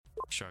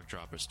Shark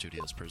Dropper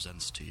Studios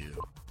presents to you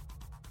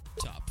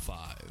Top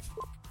 5.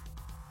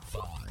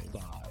 5,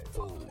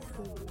 4,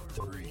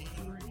 3,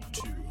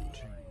 2,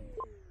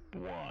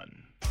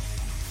 1.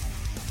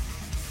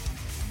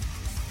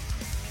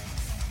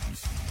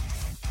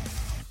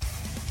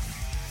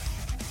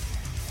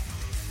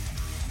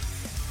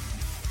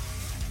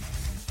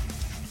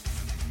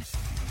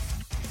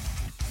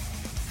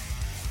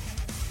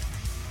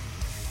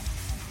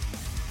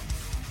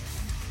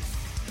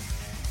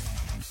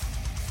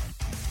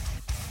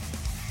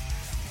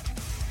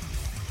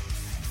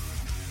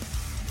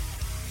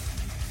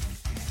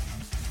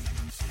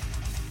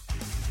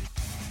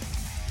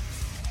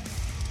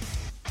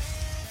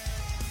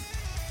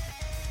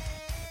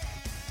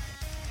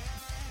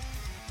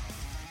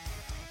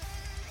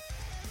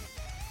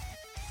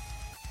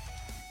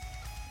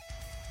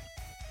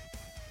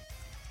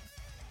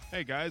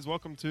 Hey guys,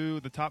 welcome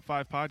to the Top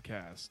 5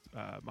 podcast.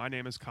 My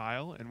name is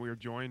Kyle, and we are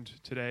joined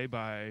today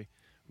by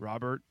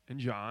Robert and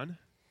John.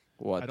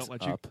 What's I don't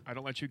let up? I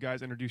don't let you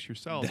guys introduce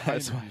yourselves.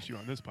 That's I introduce you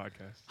on this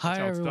podcast. Hi, That's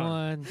how it's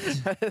done.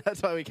 everyone.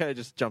 That's why we kind of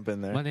just jump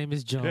in there. My name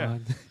is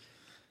John.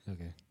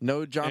 Okay.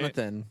 No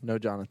Jonathan. No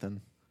Jonathan.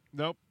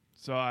 Nope.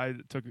 So I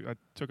took.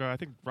 I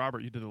think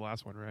Robert, you did the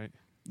last one, right?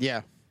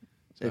 Yeah.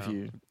 So, If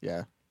you,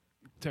 yeah.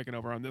 taking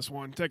over on this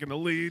one, taking the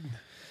lead,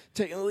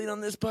 Taking the lead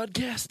on this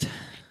podcast.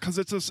 because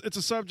it's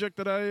a subject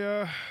that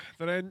I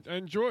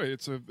enjoy.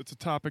 It's a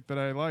topic that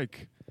I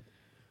like.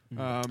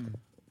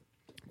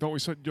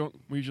 Don't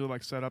we usually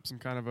like set up some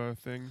kind of a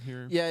thing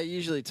here? Yeah, I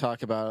usually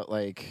talk about,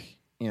 like,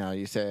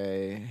 you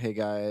say, hey,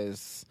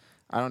 guys,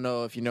 I don't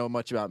know if you know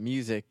much about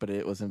music, but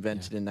it was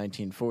invented in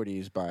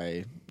 1940s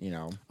by,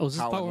 Oh, is this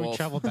Howlin' part where we Wolf.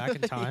 travel back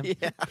in time?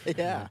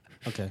 yeah.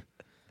 Okay.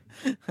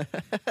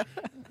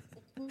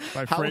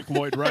 By Frank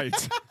Lloyd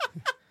Wright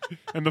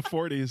in the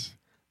 40s.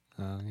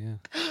 Yeah.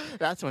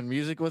 That's when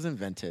music was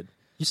invented.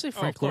 You say of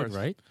Frank Lloyd, course.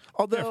 right?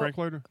 Although, Yeah, Frank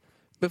Lloyd.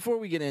 before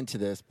we get into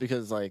this,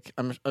 because, like,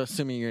 I'm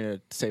assuming you're going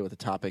to say what the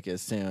topic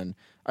is soon,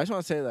 I just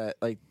want to say that,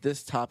 like,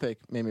 this topic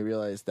made me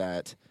realize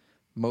that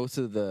most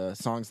of the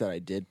songs that I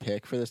did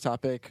pick for this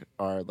topic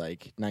are,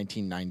 like,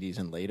 1990s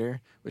and later,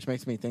 which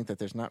makes me think that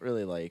there's not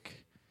really,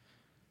 like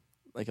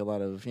a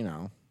lot of,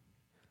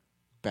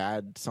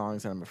 bad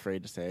songs that I'm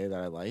afraid to say that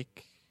I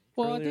like.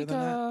 Well, I earlier think, than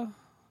that.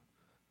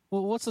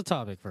 well, what's the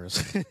topic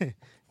first?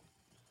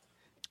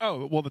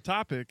 Oh, well, the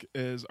topic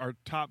is our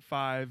top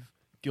 5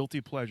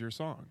 guilty pleasure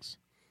songs.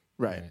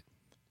 Right. Right.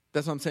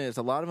 That's what I'm saying. Is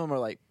a lot of them are,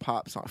 like,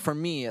 pop songs. For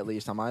me, at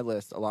least, on my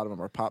list, a lot of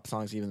them are pop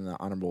songs, even in the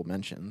honorable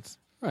mentions.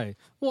 Right.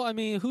 Well, I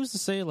mean, who's to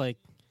say, like,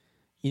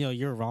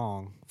 you're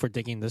wrong for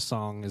thinking this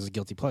song is a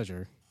guilty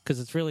pleasure? Because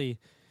it's really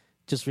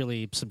just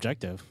really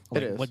subjective.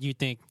 Like, is. what you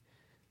think.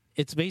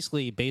 It's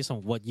basically based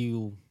on what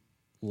you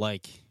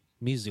like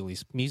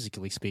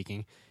musically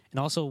speaking, and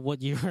also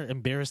what you're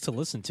embarrassed to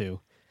listen to.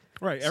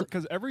 Right,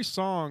 because every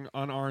song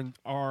on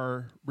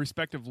our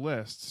respective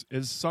lists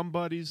is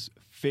somebody's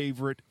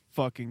favorite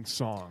fucking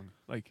song.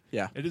 Like,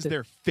 Yeah. it is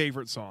their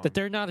favorite song. That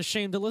they're not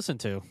ashamed to listen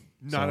to.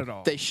 Not So- at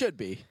all. They should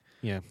be,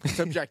 Yeah.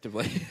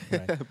 subjectively.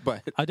 Right.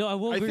 But, I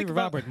will I agree think with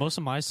about- Robert. Most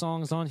of my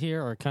songs on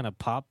here are kind of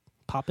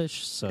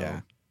popish. So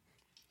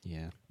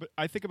yeah. But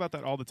I think about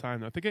that all the time.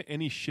 Though. Think of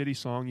any shitty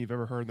song you've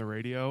ever heard on the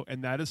radio,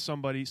 and that is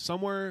somebody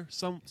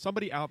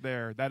out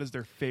there. That is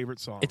their favorite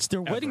song. It's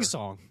their wedding ever.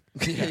 song.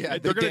 yeah,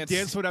 They're they going to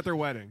dance to it at their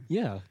wedding.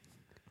 Yeah.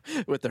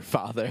 with their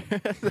father.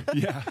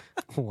 Yeah.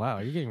 Wow,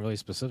 you're getting really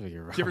specific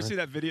here, Robert. Did you ever see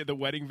that video, the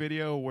wedding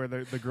video, where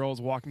the girl's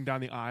walking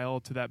down the aisle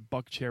to that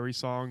Buck Cherry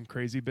song,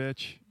 "Crazy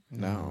Bitch"?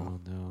 No.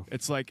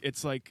 It's like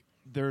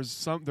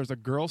there's a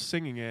girl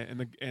singing it,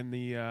 and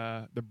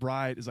the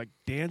bride is like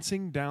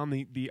dancing down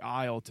the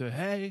aisle to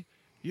 "Hey,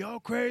 yo,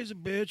 crazy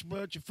bitch,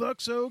 but you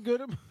fuck so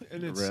good."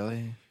 And it's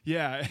Really?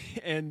 yeah.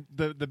 And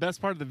the best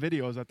part of the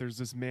video is that there's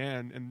this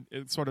man, and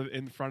it's sort of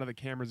in front of the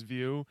camera's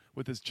view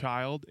with his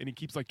child, and he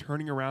keeps like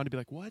turning around to be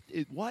like, what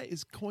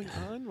is going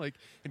on? Like,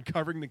 and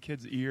covering the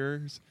kid's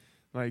ears.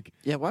 Like,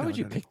 Yeah, why no, would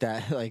you no, no. pick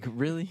that? Like,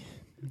 really?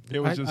 It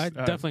was I just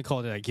definitely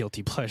called it a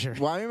guilty pleasure.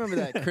 Well, I remember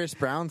that Chris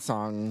Brown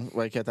song,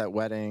 like, at that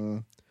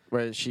wedding,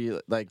 where she,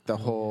 like, the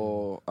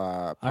whole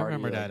party. I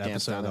remember like, that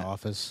danced episode of down The it.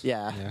 Office.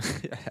 Yeah. Yeah.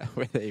 Yeah,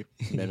 where they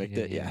mimicked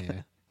it.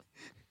 Yeah.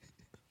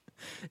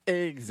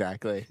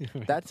 Exactly.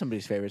 That's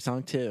somebody's favorite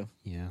song, too.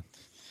 Yeah.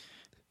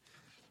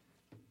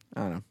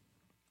 I don't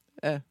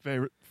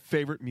know.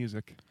 favorite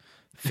music.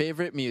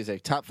 Favorite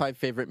music. Top 5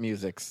 favorite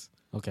musics.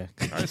 Okay.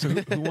 All right, so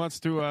who wants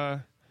to?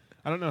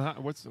 I don't know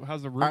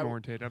how's the room I-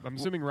 oriented. I'm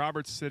assuming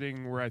Robert's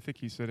sitting where I think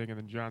he's sitting, and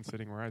then John's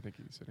sitting where I think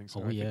he's sitting.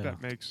 So Oh, I think yeah.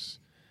 that makes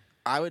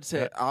I would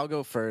say I'll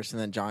go first, and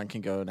then John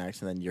can go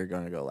next, and then you're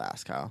going to go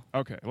last, Kyle.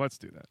 okay. Let's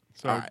do that.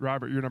 So All right.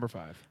 Robert, you're number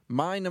 5.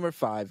 My number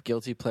 5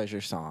 guilty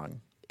pleasure song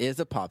is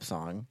a pop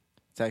song.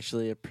 It's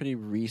actually a pretty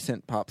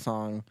recent pop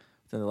song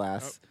within the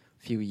last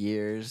few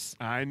years.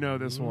 I know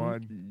this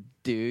one.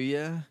 Do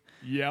you?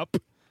 Yep.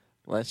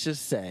 Let's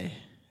just say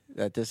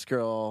that this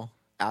girl,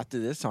 after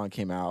this song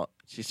came out,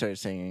 she started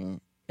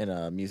singing in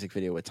a music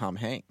video with Tom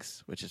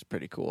Hanks, which is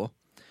pretty cool.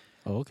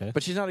 Oh, okay.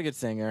 But she's not a good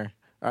singer.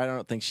 I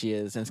don't think she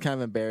is. And it's kind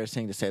of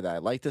embarrassing to say that I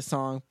like this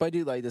song, but I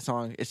do like this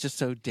song. It's just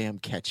so damn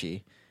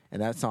catchy.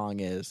 And that song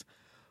is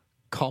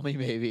Call Me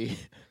Maybe,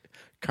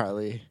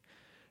 Carly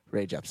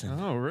Rae Jepsen.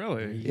 Oh,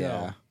 really?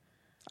 Yeah.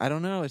 I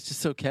don't know. It's just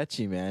so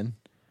catchy, man.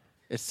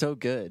 It's so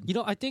good. You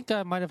know, I think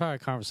I might have had a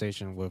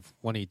conversation with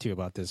 182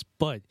 about this,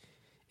 but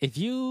if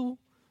you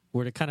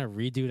were to kind of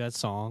redo that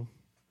song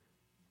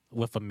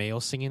with a male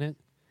singing it,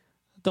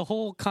 the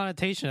whole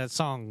connotation of that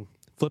song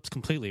flips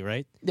completely,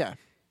 right? Yeah.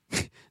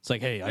 It's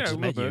like, hey, I Yeah, just a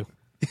met little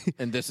you,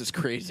 And this is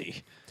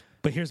crazy.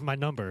 but here's my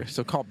number.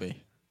 So call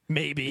me.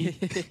 Maybe.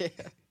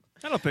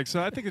 I don't think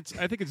so. I think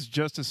it's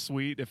just as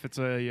sweet if it's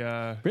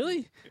a.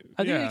 Really?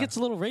 I think Yeah. it gets a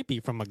little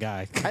rapey from a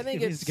guy. I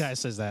think if it's- this guy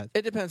says that.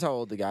 It depends how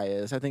old the guy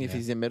is. I think if Yeah.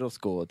 he's in middle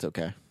school, it's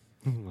okay.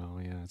 Well,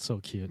 yeah, it's so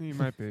cute. He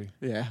might be.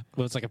 Yeah.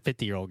 Well, it's like a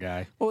 50-year-old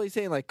guy. Well, he's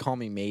saying like, call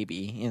me maybe,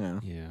 you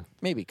know. Yeah.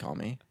 Maybe call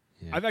me.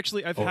 Yeah. I've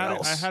Or had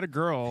else. I had a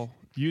girl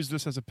use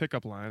this as a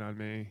pickup line on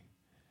me,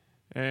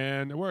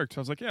 and it worked. So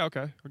I was like, yeah,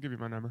 okay, I'll give you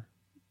my number.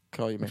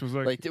 Call you Which maybe.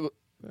 was like-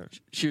 Like,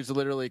 she was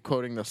literally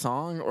quoting the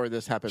song, or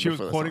this happened She was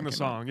before quoting the came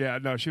out? song. Yeah,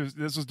 no, she was.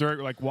 This was during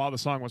like while the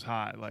song was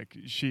hot. Like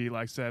she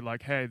like said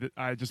like, hey,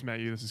 I just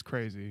met you. This is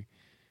crazy,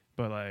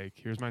 but like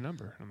here's my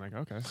number. I'm like,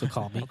 okay, So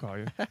call me. I'll call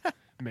you.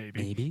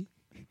 Maybe. Maybe.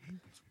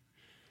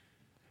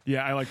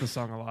 Yeah, I like the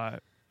song a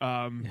lot.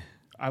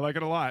 I like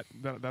it a lot.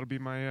 That'll be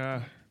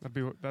my.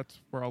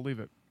 That's where I'll leave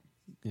it.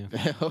 Yeah.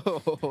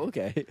 Oh,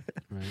 okay.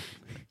 Right.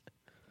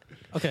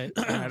 Okay.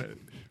 I had it.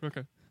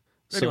 Okay.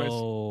 Anyways,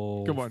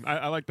 So good one.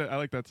 I like that. I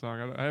like that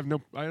song. I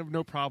have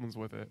no problems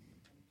with it.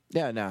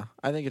 Yeah, no.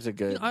 I think it's a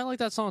good. I like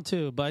that song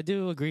too, but I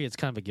do agree it's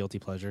kind of a guilty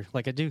pleasure.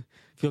 Like I do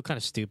feel kind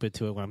of stupid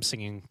to it when I'm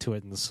singing to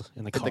it in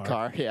the car. The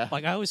car, yeah.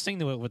 Like I always sing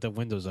to it with the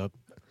windows up.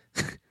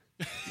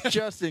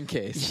 Just in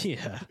case.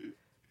 Yeah.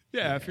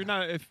 Yeah, if you're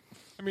not,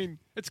 I mean,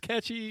 it's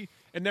catchy.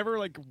 It never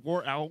like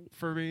wore out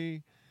for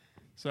me.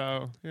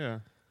 So yeah.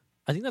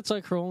 I think that's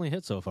like her only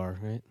hit so far,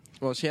 right?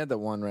 Well, she had the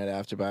one right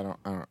after, but I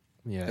don't.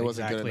 Yeah. It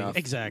wasn't exactly. good enough.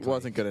 Exactly. It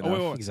wasn't good enough.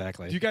 wait.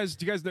 Exactly. Do you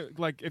guys know,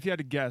 like if you had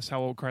to guess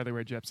how old Carly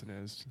Rae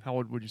Jepsen is? How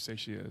old would you say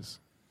she is?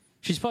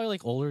 She's probably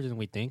like older than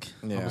we think.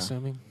 I'm Yeah.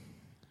 assuming.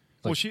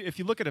 Well, Like- if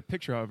you look at a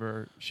picture of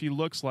her, she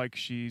looks like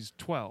she's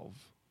 12.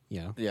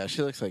 Yeah. Yeah,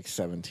 she looks like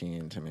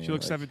 17 to me. She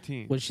looks like,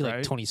 17. Was she like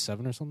right?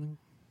 27 or something?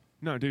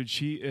 No, dude,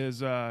 she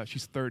is.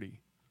 She's 30.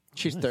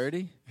 She's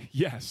 30?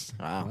 Yes,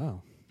 Wow.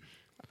 Wow.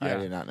 I Yeah.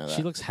 did not know that.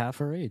 She looks half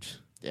her age.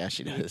 yeah,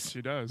 she does.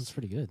 she That's does.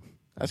 pretty good.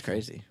 That's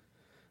crazy.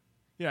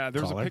 Yeah,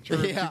 there's Call a her. picture.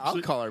 Of Yeah,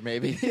 I'll call her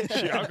maybe.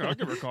 I'll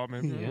give her a call,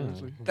 man. Yeah.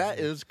 Honestly. That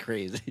is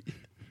crazy.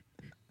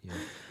 Yeah.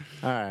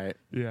 All right,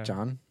 Yeah.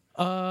 John.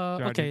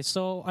 Okay,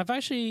 so I've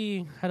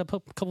actually had a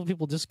couple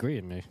people disagree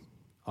with me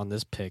on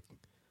this pick.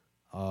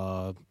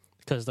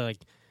 Because they're like,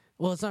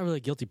 well, it's not really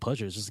a guilty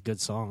pleasure. It's just a good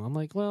song. I'm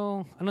like,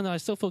 well, I don't know. I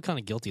still feel kind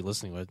of guilty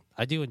listening to it.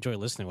 I do enjoy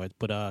listening to it,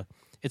 but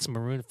it's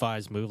Maroon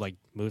 5's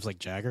moves like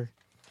Jagger.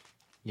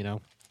 You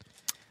know,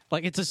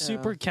 like it's a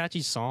super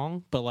catchy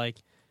song, but like,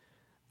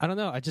 I don't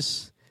know. I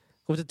just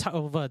with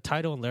the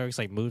title and lyrics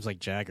like moves like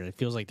Jagger, it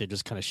feels like they're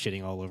just kind of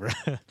shitting all over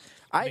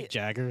Mick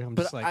Jagger. I'm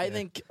But just like, I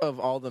think of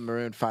all the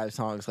Maroon 5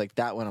 songs, like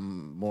that one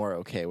I'm more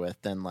okay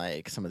with than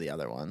like some of the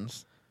other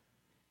ones.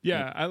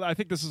 Yeah, I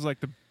think this is like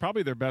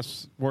probably their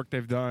best work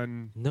they've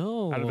done.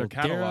 no, out of their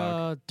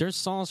catalog. there's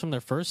songs from their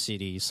first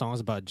CD,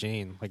 songs about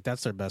Jane. Like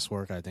that's their best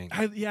work, I think.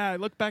 I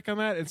look back on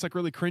that. It's like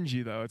really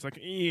cringy though. It's like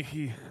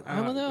I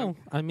don't know.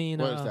 I mean,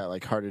 What is that,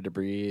 like Harder to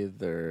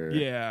Breathe or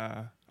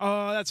Yeah.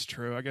 Oh, that's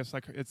true. I guess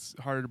like it's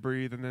harder to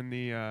breathe, and then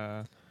the.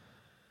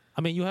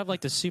 I mean, you have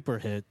like the super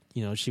hit,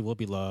 you know, "She Will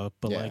Be Loved,"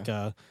 but Yeah.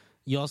 like,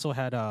 you also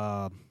had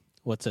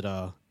what's it?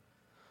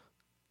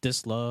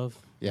 "This Love."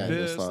 Yeah,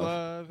 this This Love.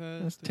 love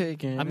has It's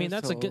taken. I mean,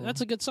 its that's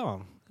a good toll.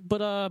 song.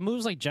 But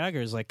 "Moves Like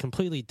Jagger" is like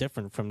completely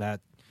different from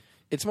that.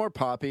 It's more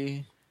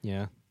poppy,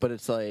 Yeah. but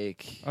it's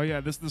like Oh yeah,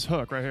 this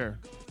hook right here.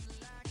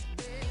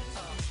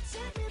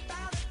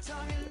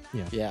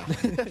 yeah.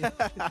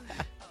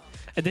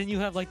 And then you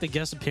have like the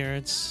guest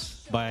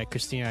appearance by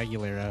Christina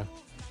Aguilera,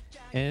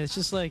 and it's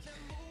just like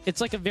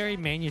it's like a very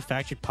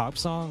manufactured pop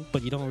song,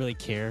 but you don't really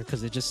care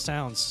because it just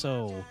sounds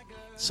so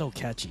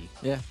catchy.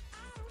 yeah.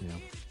 You know,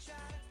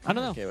 I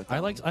don't know. okay with that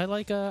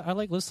I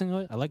like listening to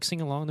it. I like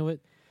singing along to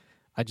it.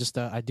 I just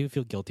I do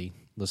feel guilty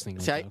listening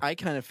to See, it. I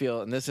kind of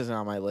feel, and this isn't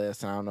on my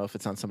list, and I don't know if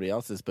it's on somebody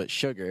else's, but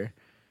Sugar,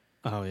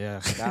 Oh yeah,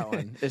 that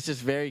one. It's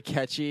just very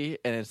catchy,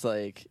 and it's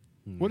like,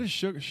 What is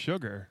sugar?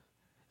 Sugar.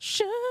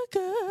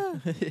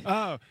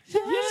 Oh,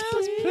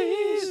 Yes,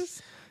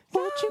 please.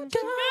 Won't you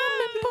come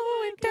and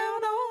pour it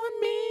down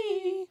on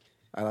me?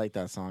 I like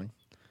that song.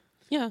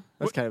 Yeah,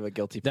 That's kind of a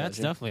guilty pleasure. that's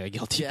definitely a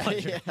guilty yeah,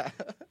 pleasure. yeah.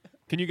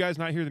 can you guys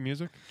not hear the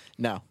music?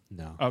 No,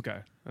 No, Okay,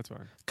 that's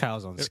fine.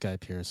 Kyle's on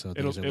Skype here, so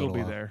It'll things are a it'll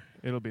little be there.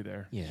 It'll be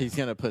there. Yeah. he's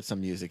gonna put some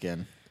music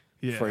in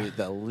Yeah. for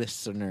the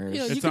listeners.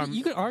 You know, It's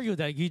you could argue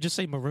that you just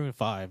say Maroon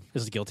 5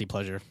 is a guilty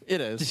pleasure. It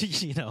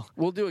is. You know,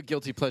 We'll do a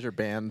guilty pleasure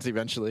bands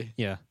eventually.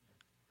 yeah.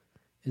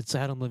 It's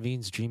Adam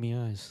Levine's Dreamy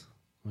Eyes.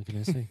 What can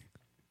I say?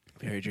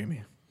 Very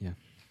dreamy. Yeah.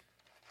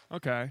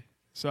 Okay.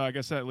 So I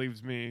guess that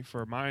leaves me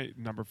for my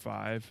number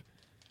 5.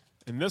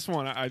 And this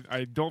one,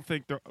 I don't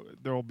think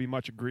there will be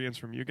much agreement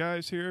from you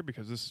guys here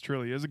because this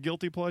truly is a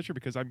guilty pleasure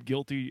because I'm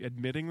guilty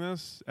admitting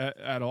this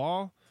at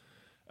all.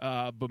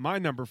 But my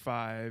number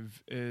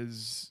 5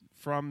 is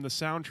from the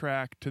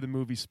soundtrack to the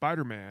movie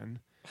Spider-Man.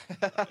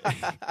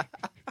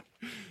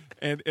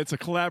 And it's a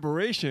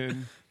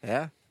collaboration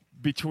Yeah.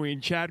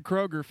 between Chad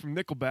Kroeger from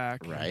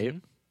Nickelback Right.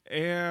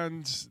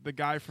 and the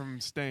guy from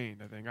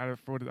Stained, I think. I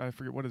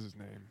forget what is his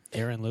name.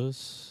 Aaron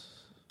Lewis.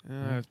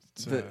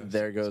 It's,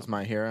 There goes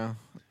my hero.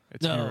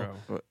 It's No.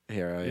 Hero.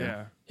 Hero.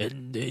 Yeah. Yeah.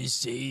 And they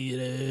say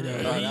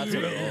that Oh, that's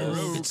what it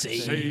is. can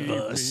save Save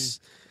us.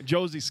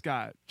 Josie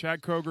Scott.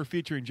 Chad Kroeger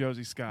featuring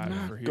Josie Scott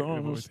for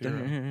Hero. With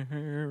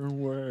Hero.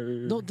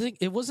 No,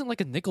 it wasn't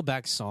like a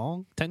Nickelback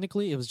song.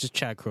 Technically, it was just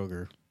Chad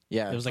Kroeger.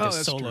 Yeah. It was like Oh, a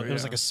that's solo. true, It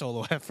was yeah. like a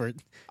solo effort.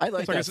 I liked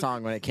like that it's-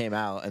 song when it came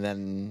out, and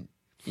then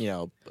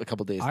a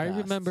couple days. I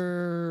passed.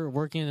 remember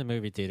working in a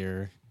movie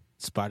theater.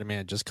 Spider-Man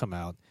had just come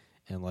out,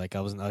 and like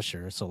I was an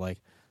usher, so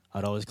like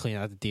I'd always clean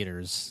out the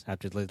theaters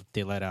after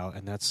they let out,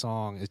 and that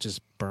song is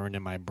just burned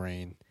in my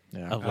brain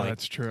Yeah. of Oh, like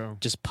that's true.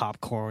 just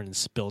popcorn and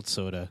spilled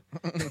soda.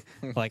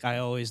 Like I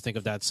always think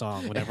of that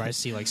song whenever I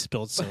see like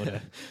spilled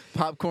soda.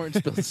 Popcorn,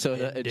 spilled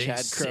soda, and They Chad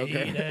say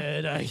Kroeger.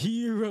 that a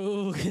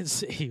hero can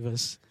save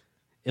us.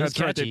 It was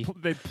That's right. catchy.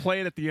 They'd play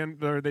it at the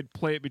end, or they'd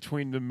play it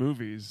between the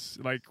movies,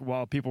 like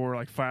while people were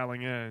like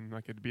filing in.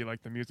 Like it'd be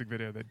like the music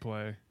video they'd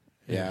play.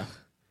 Yeah.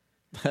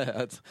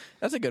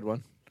 that's a good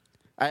one.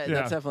 Yeah.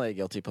 That's definitely a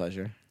guilty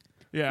pleasure.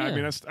 Yeah, I Yeah.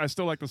 mean, I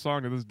still like the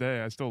song to this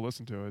day. I still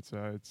listen to it,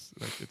 so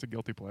it's a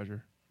guilty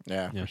pleasure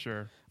Yeah. Yeah. for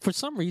sure. For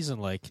some reason,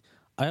 like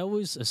I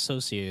always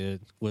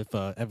associated with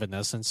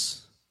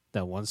Evanescence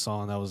that one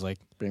song that was like,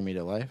 Bring Me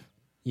to Life.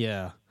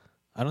 yeah,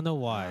 I don't know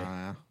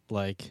why.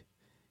 Like,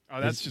 Oh,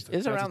 that's just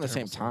It's that's a around the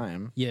same terrible song.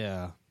 time.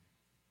 yeah,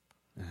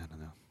 I don't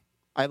know.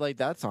 I liked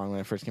that song when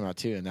it first came out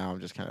too, and now I'm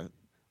just kind of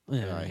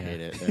Yeah, I yeah.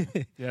 hate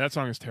it. Yeah, that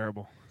song is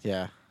terrible,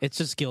 Yeah. It's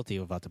just guilty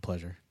without the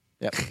pleasure.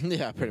 Yep.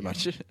 Yeah, pretty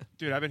much.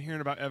 dude. I've been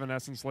hearing about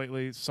Evanescence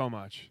lately so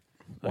much.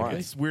 Why? Like,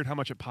 it's weird how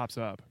much it pops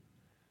up.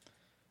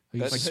 Are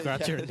you That's-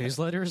 subscribed to your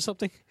newsletter or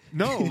something?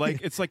 No,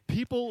 like it's like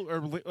people are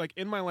like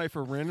in my life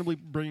are randomly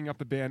bringing up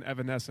the band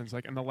Evanescence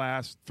like in the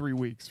last 3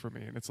 weeks for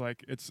me, and it's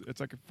like it's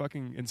like a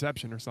fucking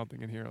Inception or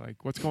something in here.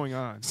 Like, what's going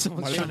on?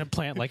 Someone's Why- trying to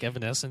plant like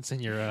Evanescence in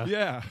your.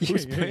 Yeah, your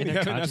who's playing inner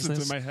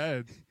Evanescence consciousness. in my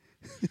head?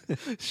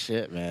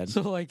 Shit, man.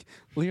 So like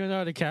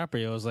Leonardo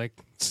DiCaprio was like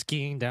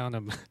skiing down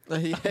a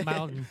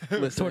mountain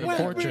Listen, toward a yeah.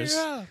 fortress,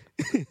 I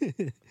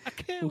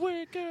can't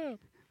wake up.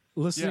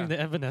 listening Yeah.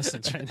 to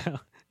Evanescence right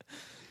now.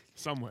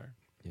 Somewhere,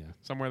 Yeah,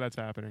 somewhere that's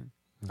happening.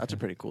 That's a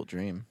pretty cool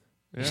dream.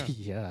 Yeah.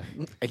 yeah.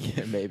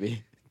 Yeah,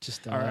 maybe.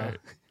 Just All right.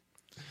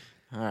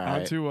 All On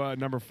right. to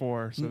number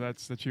 4. So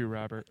that's you,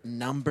 Robert.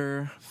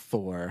 Number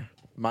 4.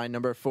 My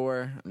number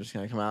 4, I'm just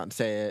going to come out and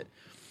say it.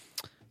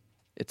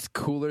 It's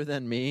Cooler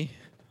Than Me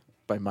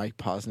by Mike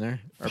Posner.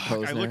 Or Fuck, I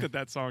Posner. looked at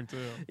that song too.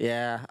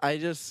 Yeah,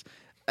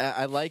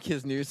 I like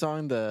his new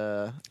song,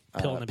 the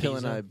Pill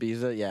in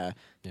Ibiza. Yeah.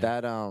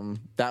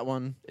 That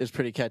one is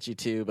pretty catchy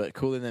too. But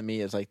Cooler Than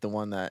Me is like the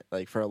one that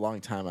like for a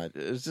long time it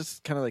was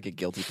just kind of like a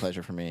guilty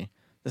pleasure for me.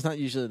 It's not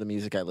usually the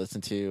music I listen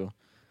to,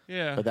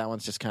 Yeah, but that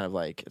one's just kind of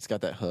like it's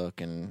got that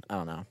hook, and I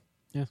don't know.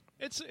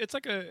 it's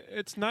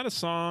it's not a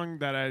song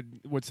that I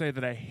would say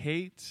that I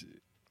hate,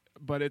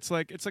 but it's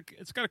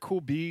got a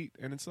cool beat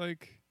and it's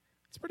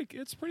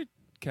pretty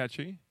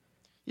catchy.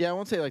 Yeah, I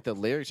won't say like the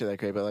lyrics are that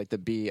great, but like the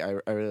beat, I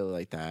really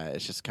like that.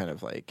 It's just kind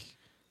of like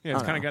Yeah,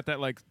 it's I kind don't of got that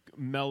like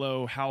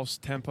mellow house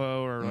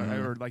tempo or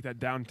Mhm. or like that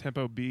down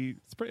tempo beat.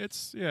 I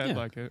Yeah.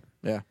 like it.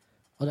 yeah.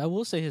 But I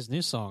will say his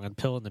new song,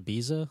 "Pill in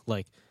Ibiza,"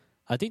 like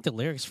I think the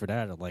lyrics for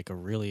that are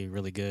really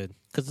really good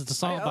because it's a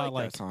song I about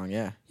like that song.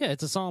 Yeah, yeah,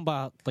 it's a song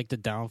about like the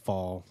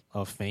downfall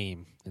of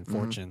fame and Mhm.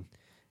 fortune,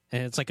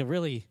 and it's like a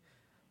really,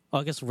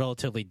 well, I guess,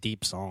 relatively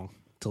deep song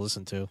to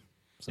listen to.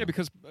 So, Yeah,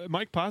 because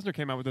Mike Posner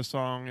came out with this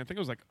song. I think it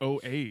was like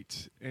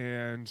 2008,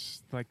 and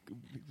like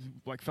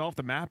fell off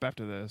the map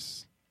after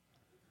this.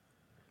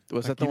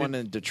 was Like, that the you one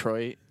in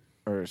Detroit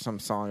or some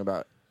song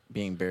about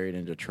being buried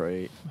in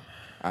Detroit?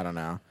 I don't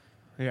know.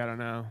 Yeah, I don't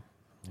know.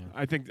 Yeah.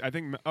 I think I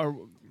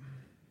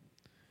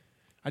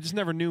just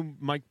never knew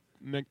Mike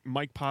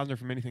Posner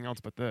from anything else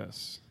but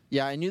this.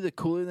 Yeah, I knew the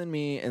Cooler Than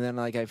Me, and then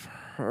like I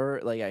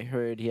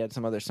heard he had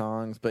some other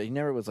songs, but he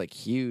never was like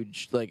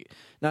huge, like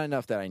not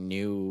enough that I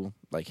knew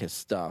like his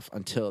stuff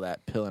until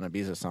that Pill and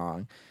Ibiza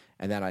song,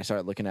 and then I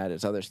started looking at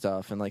his other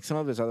stuff, and like some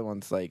of his other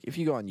ones, like if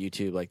you go on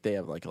YouTube, like they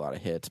have like a lot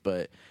of hits,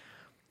 but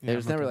Yeah, it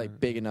was I'm not never gonna- like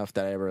big enough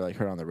that I ever like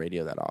heard on the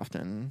radio that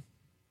often,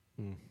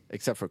 Hmm.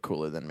 except for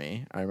Cooler Than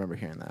Me. I remember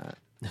hearing that.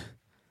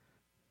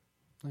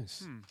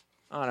 nice,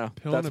 I don't know.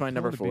 Pill That's and my Pill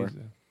number and 4.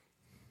 Ibiza.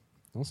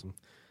 awesome.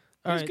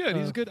 He's All right, good.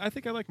 He's good. I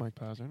think I like Mike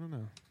Posner. I don't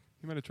know.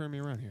 He might have turned me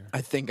around here.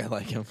 I think I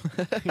like him.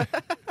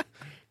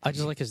 I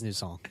just like his new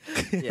song.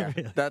 Yeah,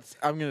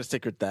 I'm gonna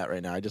stick with that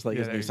right now. I just like Yeah,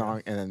 his there new you go.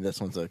 song, and then this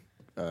one's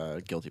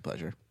a guilty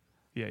pleasure.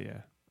 Yeah,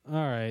 yeah.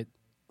 All right.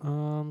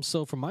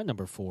 So for my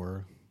number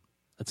 4,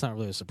 it's not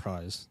really a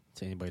surprise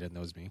to anybody that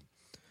knows me,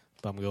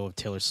 but I'm gonna go with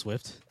Taylor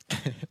Swift.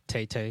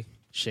 Tay Tay,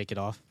 Shake It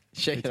Off.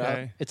 Shake it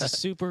up. It's a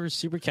super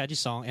super catchy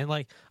song, and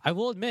like I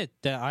will admit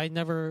that I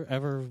never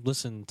ever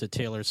listened to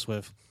Taylor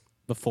Swift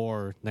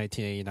before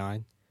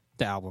 1989,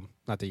 the album,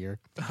 not the year.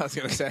 I was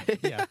gonna say.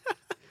 Yeah.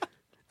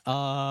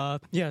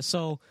 Yeah.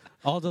 So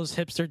all those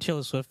hipster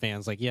Taylor Swift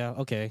fans, like, yeah,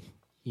 okay,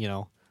 you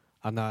know,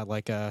 I'm not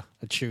like a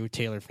true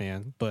Taylor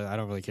fan, but I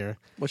don't really care.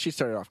 Well, she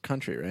started off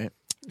country, right?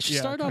 She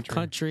Yeah, started off country.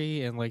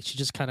 country, and like she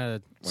just kind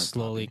of Went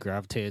slowly poppy.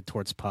 gravitated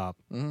towards pop.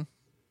 Mhm.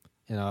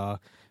 And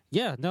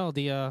yeah, no,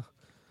 the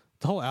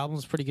whole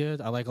album's pretty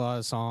good. I like a lot of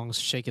the songs.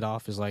 Shake It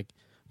Off is like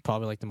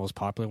probably like the most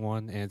popular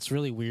one, and it's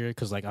really weird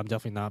because like I'm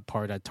definitely not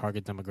part of that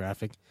target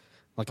demographic.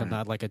 Like I'm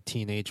not like a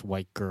teenage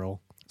white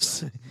girl.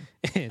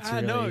 It's I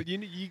really, know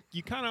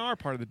you kind of are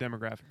part of the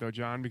demographic though,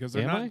 John, because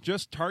they're Am not I?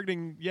 just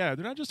targeting. Yeah,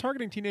 they're not just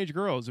targeting teenage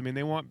girls. I mean,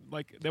 they want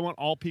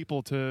all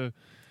people to.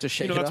 Just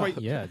shake You know, it that's up.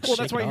 why. Yeah, Well, shake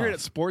that's why it you hear it off. at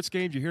sports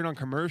games. You hear it on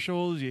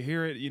commercials. You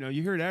hear it. You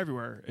hear it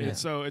everywhere. Yeah. And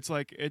so it's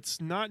like it's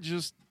not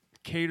just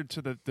catered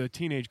to the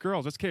teenage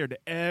girls. It's catered to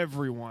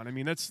everyone. I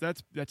mean, that's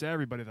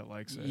everybody that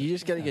likes it. You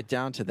just got to get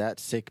down to that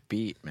sick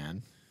beat,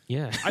 man.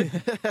 Yeah.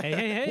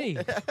 hey.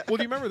 Well,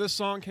 do you remember this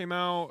song came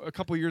out a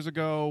couple years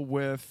ago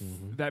with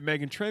Mm-hmm. that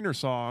Meghan Trainor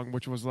song,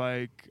 which was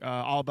like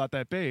all about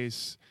that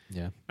bass.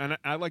 Yeah. And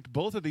I liked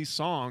both of these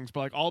songs,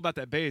 but like all about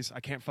that bass, I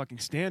can't fucking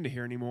stand to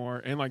hear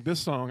anymore. And like this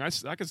song, I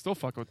can still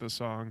fuck with this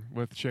song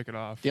with "Shake It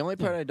Off." The only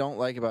part I don't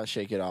like about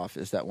 "Shake It Off"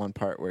 is that one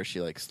part where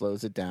she like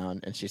slows it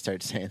down and she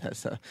starts saying that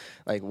stuff.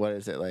 Like, what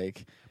is it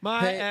like? My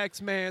Hey-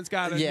 ex man's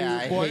got a Yeah, I new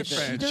hate boyfriend.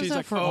 that. She does She's that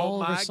like, for oh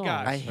all of her my songs,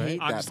 god, I hate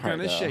I'm that just part,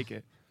 gonna though. shake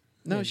it.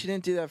 No, she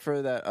didn't do that for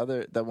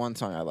that one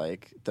song I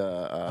like.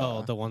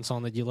 The The one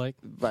song that you like,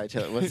 by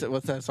Taylor.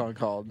 What's that song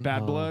called?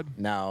 Bad Blood.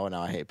 No,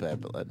 I hate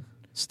Bad Blood.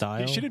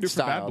 Style. She didn't do it for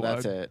Bad Style, Blood.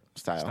 that's it.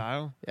 Style.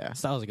 Style. Yeah,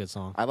 Style's a good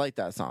song. I like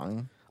that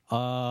song.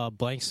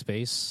 Blank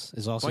Space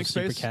is also Blank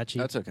super Space? catchy.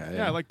 That's okay.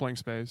 Yeah, I like Blank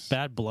Space.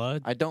 Bad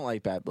Blood. I don't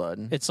like Bad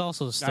Blood. It's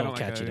also I still don't like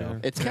catchy that though. either.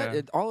 It's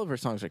Yeah. all of her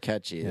songs are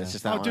catchy. Yeah. It's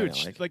just that Oh, one dude,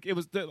 I don't like. it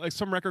was like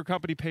some record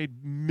company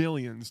paid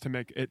millions to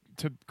make it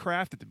to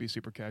craft it to be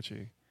super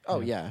catchy. Oh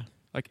yeah.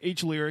 Like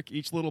each lyric,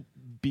 each little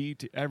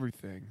beat,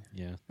 everything,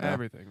 Yeah. Yeah.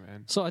 everything,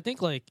 man. So I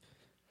think like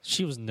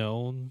she was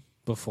known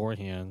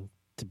beforehand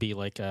to be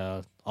like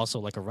also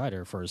like a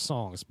writer for her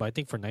songs, but I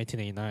think for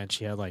 1989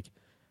 she had like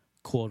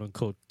quote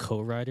unquote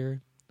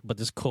co-writer, but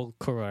this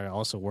co-writer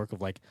also worked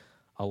with like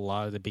a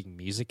lot of the big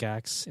music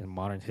acts in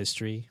modern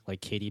history,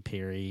 like Katy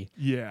Perry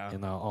Yeah,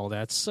 and all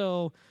that.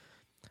 So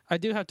I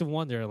do have to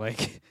wonder,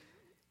 like,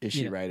 Is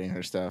she Yeah. writing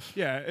her stuff?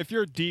 yeah. If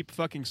you're a deep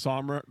fucking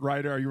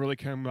songwriter, are you really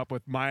coming up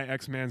with my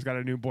ex man's got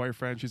a new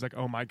boyfriend? She's like,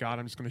 oh my god,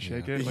 I'm just gonna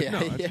shake it. Like, Yeah, no,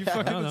 you yeah. I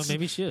fucking, don't know,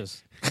 maybe she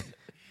is.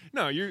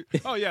 no, you're.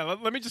 Oh yeah,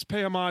 let me just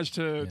pay homage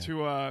to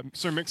Yeah.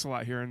 Sir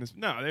Mix-a-Lot here in this.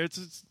 No,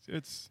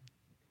 it's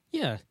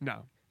Yeah,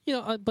 no. you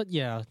know, but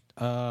yeah,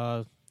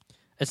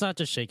 it's not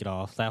just Shake It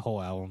Off. That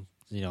whole album,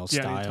 you know,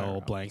 Yeah, the entire Style,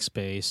 album. Blank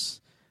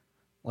Space,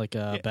 like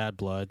Bad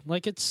Blood.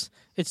 Like it's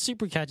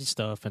super catchy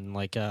stuff, and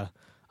like I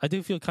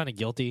do feel kind of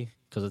guilty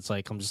because it's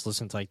like I'm just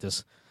listening to like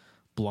this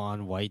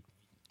blonde, white,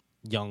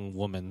 young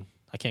woman.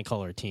 I can't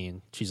call her a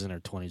teen. She's in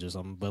her 20s or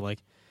something. But like,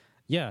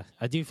 yeah,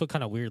 I do feel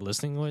kind of weird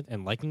listening to it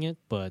and liking it.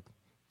 But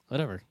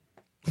whatever,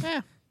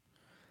 Yeah.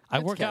 I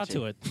It's work out catchy.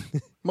 to it.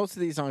 Most of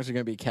these songs are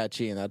going to be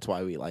catchy, and that's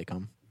why we like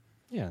them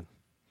Yeah,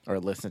 or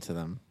listen to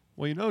them.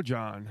 Well, you know,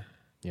 John,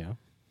 yeah.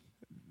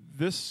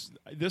 the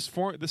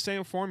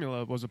same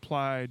formula was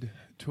applied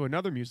to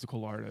another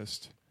musical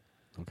artist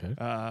Okay.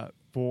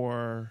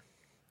 for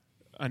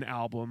an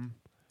album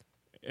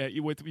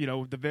with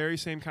the very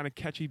same kind of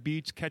catchy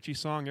beats, catchy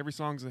song. Every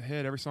song's a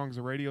hit. Every song's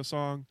a radio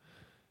song,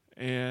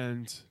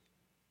 and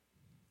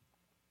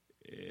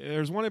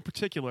there's one in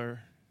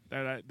particular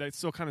that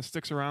still kind of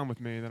sticks around with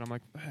me. That I'm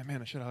like,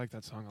 man, I like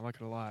that song. I like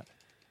it a lot.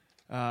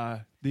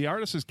 The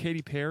artist is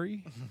Katy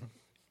Perry.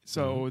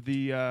 So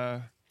the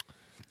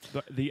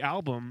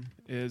album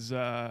is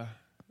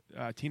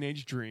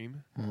Teenage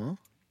Dream, Mm-hmm.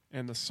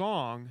 and the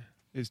song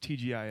is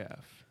TGIF.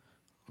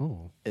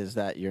 Oh, Is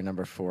that your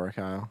number 4,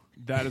 Kyle?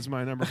 That is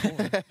my number 4.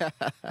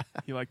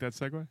 You like that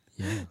segue?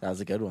 yeah. That was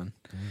a good one.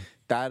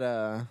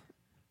 That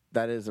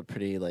is a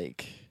pretty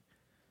like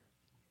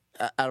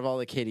out of all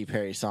the Katy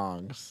Perry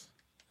songs,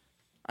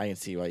 I can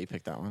see why you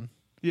picked that one.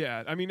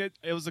 Yeah, I mean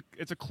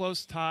it's a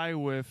close tie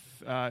with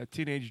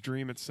Teenage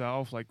Dream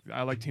itself. Like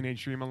I like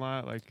Teenage Dream a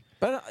lot. Like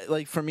But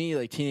like for me,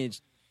 like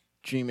Teenage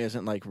Dream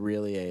isn't like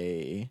really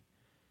a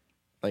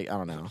like I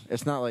don't know.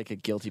 It's not like a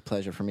guilty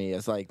pleasure for me.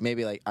 It's like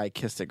maybe like I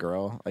Kissed a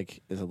Girl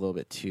like is a little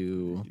bit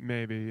too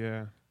maybe,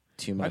 yeah.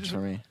 much just- for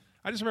me.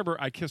 I just remember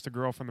I Kissed a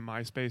Girl from the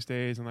MySpace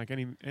days, and like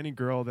any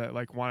girl that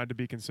like wanted to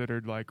be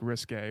considered like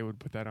risque would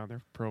put that on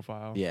their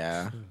profile.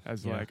 Yeah.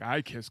 As Yeah. like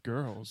I kiss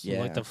girls. Yeah.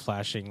 Like the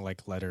flashing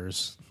like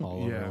letters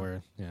all Yeah. over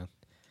where yeah.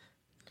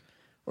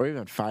 Or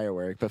even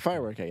Firework, but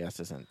Firework I guess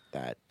isn't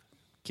that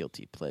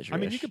guilty pleasure. I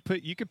mean,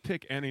 you could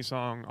pick any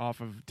song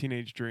off of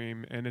Teenage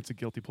Dream, and it's a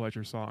guilty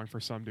pleasure song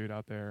for some dude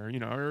out there,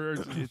 or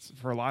it's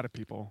for a lot of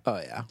people. Oh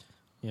yeah.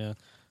 Yeah.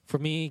 For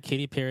me,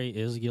 Katy Perry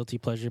is a guilty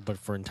pleasure, but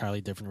for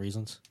entirely different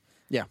reasons.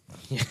 Yeah,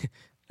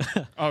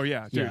 Oh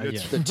yeah, dude. Yeah,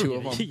 it's, the two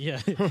of them, Yeah.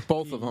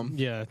 both of them,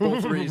 Yeah.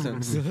 both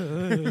reasons.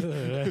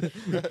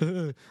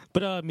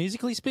 But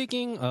musically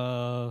speaking,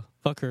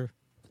 fuck her,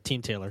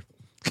 Team Taylor.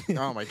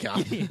 Oh my god,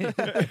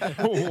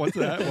 What's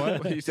that?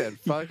 What? you said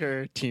fuck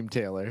her, Team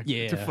Taylor.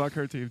 Yeah. To fuck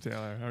her, Team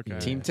Taylor. Okay.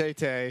 Team Tay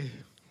Tay.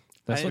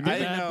 That's I- what I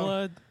didn't bad know-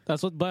 blood.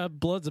 That's what bad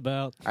blood's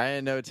about. I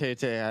didn't know Tay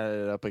Tay had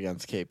it up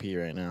against KP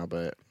right now,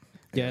 but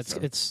Yeah, guess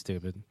it's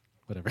stupid.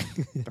 Whatever.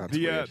 that's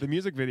The weird. the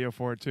music video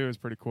for it too is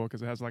pretty cool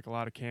because it has like a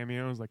lot of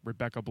cameos, like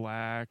Rebecca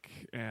Black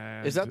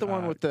and Is that the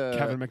one with the-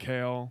 Kevin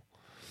McHale?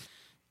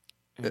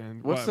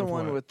 And What's the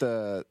one what? with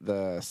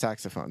the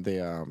saxophone?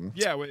 The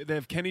Yeah, they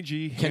have Kenny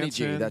G. Kenny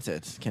G. Hansen, That's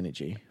it. Kenny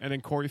G. and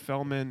then Corey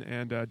Feldman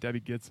and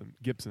Debbie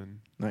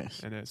Gibson. Nice.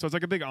 And so it's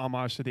like a big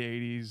homage to the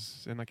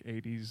 '80s and like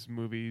 '80s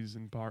movies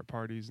and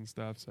parties and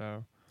stuff.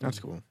 So That's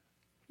cool.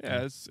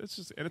 yeah, it's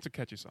just and it's a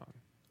catchy song.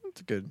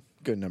 That's a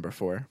good number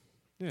 4.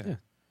 Yeah, Yeah.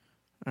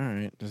 All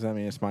right. Does that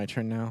mean it's my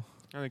turn now?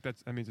 I think that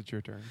means it's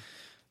your turn.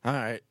 All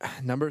right.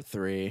 Number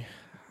 3.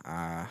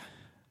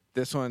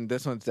 This one's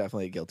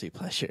definitely a guilty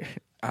pleasure.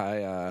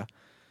 I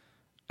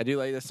do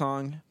like this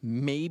song.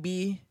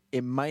 Maybe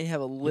it might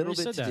have a little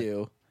already bit to said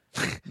do.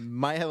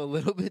 Might have a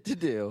little bit to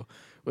do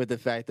with the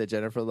fact that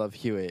Jennifer Love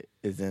Hewitt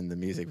is in the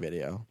music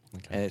video,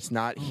 and it's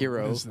not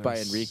 "Hero" what is by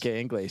this? Enrique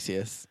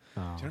Iglesias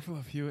Oh. Jennifer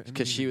Love Hewitt,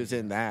 because she was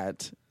in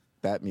that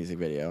music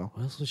video.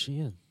 What else was she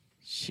in?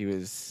 She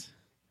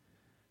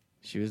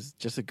was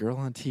just a girl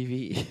on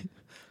TV.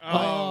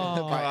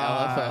 Oh, By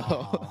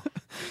LFO.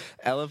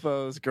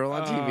 LFO's Girl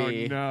on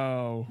TV.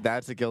 No.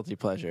 That's a guilty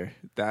pleasure.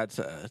 That's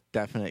a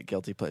definite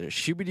guilty pleasure.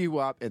 Shooby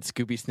Wop and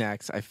Scooby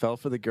Snacks. I fell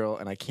for the girl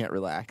and I can't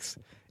relax.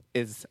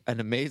 Is an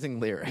amazing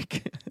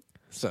lyric.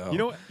 So You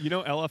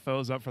know,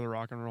 LFO's up for the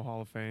Rock and Roll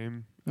Hall of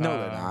Fame. No,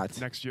 they're not.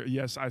 Next year.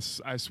 Yes,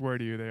 I swear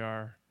to you, they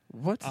are.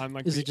 what? On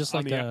like Is the- it just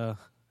on like the-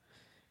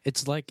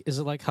 it's like, is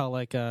it like how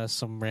like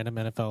some random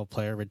NFL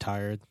player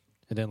retired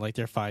and then like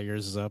their 5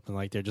 years is up and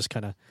like they're just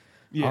kind of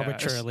yeah,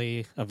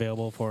 arbitrarily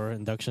available for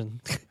induction?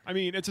 I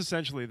mean, it's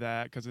essentially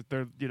that because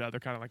they're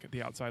kind of like at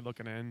the outside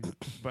looking in,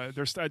 but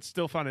I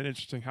still find it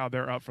interesting how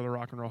they're up for the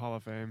Rock and Roll Hall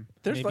of Fame.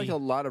 There's maybe- like a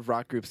lot of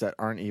rock groups that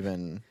aren't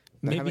even. that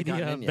Maybe haven't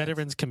gotten the in yet.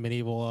 Veterans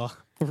Committee will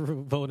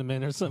vote him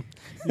in or something.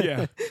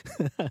 Yeah.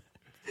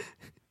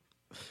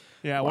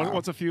 Yeah, Wow.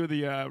 once a few of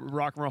the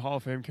Rock and Roll Hall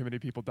of Fame committee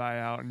people die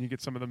out, and you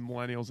get some of the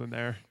millennials in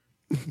there,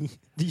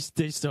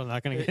 They still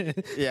not going to get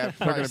it. Yeah, they're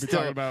probably going to be still,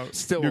 talking about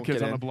still New won't Kids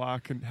get on the in.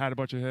 Block and had a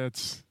bunch of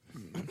hits.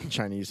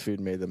 Chinese food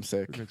made them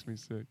sick. It makes me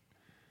sick.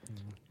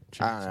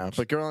 I don't know,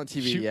 but Girl on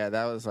TV, Shoot. yeah,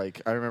 that was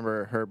like I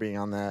remember her being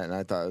on that, and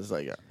I thought it was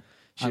like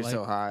she was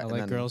so hot. I and like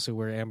then, girls who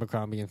wear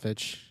Abercrombie and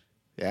Fitch.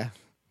 Yeah,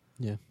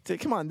 Yeah.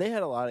 Come on, they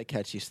had a lot of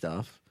catchy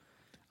stuff.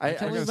 I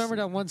can only guess- remember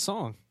that one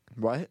song.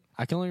 What?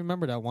 I can only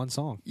remember that one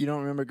song. You don't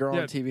remember Girl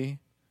Yeah. on TV?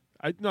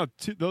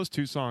 Those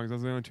two songs.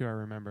 Those are the only two I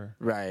remember.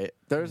 Right.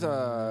 There's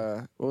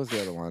a what was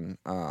the other one?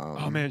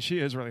 Oh man, she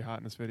is really hot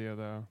in this video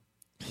though.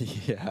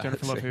 yeah,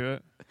 Jennifer Love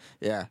Hewitt,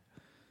 Yeah.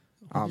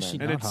 Why Oh, is she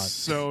man. and not it's hot?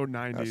 so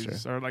That's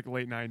 90s or like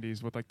late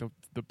 90s with like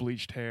the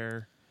bleached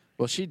hair.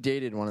 Well, she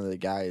dated one of the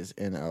guys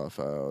in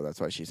LFO.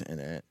 That's why she's in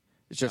it.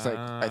 It's just like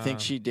I think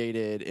Ah. she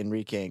dated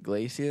Enrique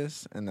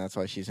Iglesias, and that's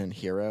why she's in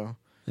Hero.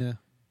 Yeah.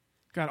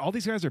 God, all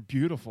these guys are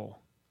beautiful.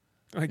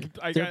 Like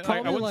They're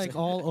probably wouldn't like say-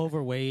 all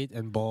overweight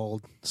and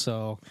bald.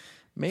 So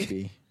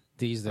Maybe.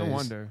 these days. I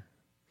wonder.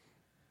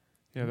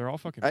 Yeah, they're all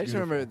fucking. I just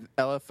beautiful. remember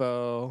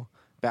LFO,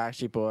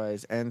 Backstreet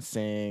Boys,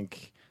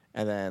 NSYNC,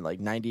 and then like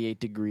 98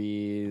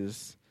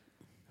 Degrees.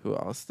 Who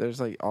else? There's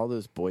like all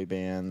those boy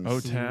bands.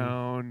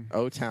 O-Town.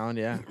 O-Town,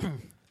 yeah.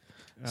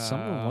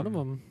 One of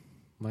them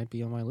might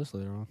be on my list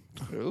later on.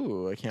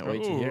 Ooh, I can't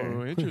wait to Ooh,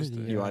 hear.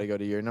 interesting. You want to go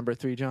to your number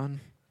 3,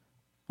 John?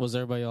 Was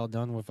everybody all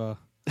done with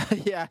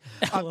Yeah,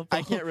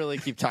 I can't really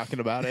keep talking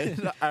about it.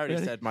 I already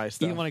said my You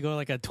stuff. don't want to go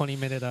like a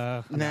 20-minute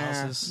Nah,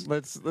 analysis?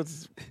 let's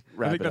I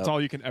wrap think it that's up.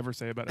 all you can ever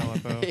say about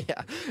LFO.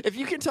 Yeah, if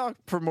you can talk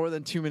for more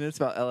than 2 minutes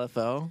about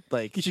LFO,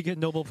 like You should get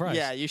Nobel Prize.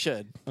 yeah, you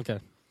should. Okay.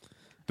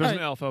 There's All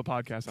an LFO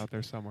podcast out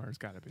there somewhere. It's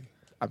got to be.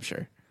 I'm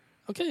sure.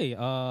 Okay,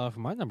 for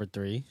my number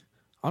 3,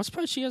 I'm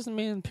surprised she hasn't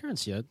made an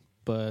appearance yet,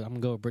 but I'm going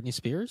to go with Britney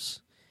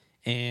Spears.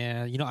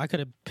 And, I could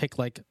have picked,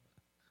 like,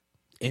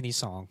 any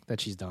song that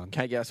she's done.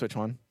 Can I guess which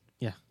one?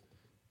 Yeah.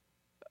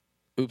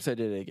 Oops, I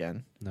did it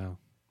again. No.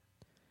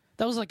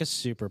 That was, like, a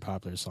super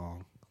popular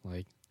song.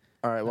 Like,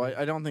 All right. Well,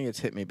 I don't think it's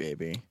 "Hit Me,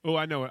 Baby." Oh,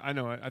 I know it.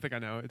 I think I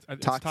know it.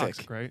 It's Toxic.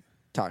 toxic, right?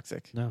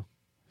 Toxic. no.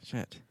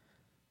 Shit.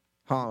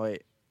 Hold on,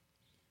 wait.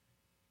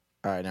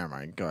 All right, never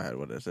mind. Go ahead.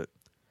 What is it?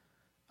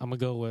 I'm going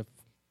to go with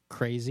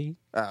Crazy.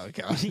 Oh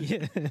god.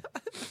 Yeah.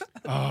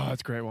 Oh,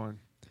 that's a great one.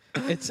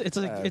 It's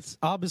it's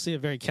obviously a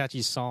very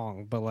catchy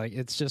song, but, like,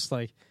 it's just,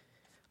 like,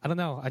 I don't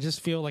know. I just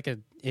feel like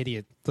an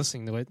idiot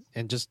listening to it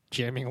and just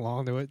jamming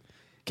along to it.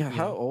 God,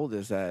 how old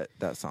is that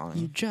song?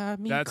 You drive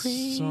me That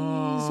crazy.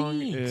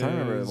 song is. 'Cause I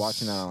remember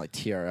watching that on like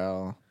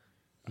TRL.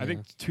 I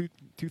think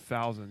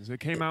 2000s. It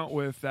came out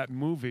with that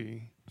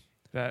movie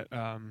that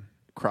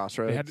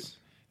Crossroads. They had-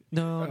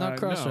 No, not no.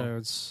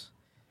 Crossroads.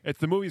 It's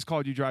the movie's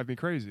called You Drive Me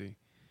Crazy.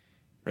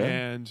 Really?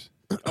 And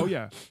oh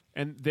yeah,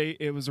 and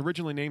it was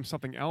originally named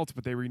something else,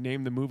 but they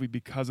renamed the movie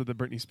because of the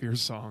Britney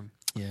Spears song.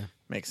 Yeah.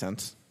 Makes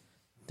sense.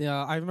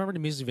 Yeah, I remember the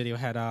music video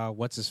had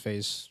what's his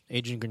face,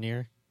 Adrian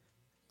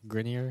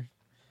Grenier,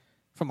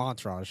 from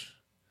Entourage.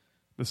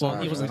 The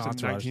song he was in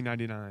released in Entourage.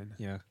 1999.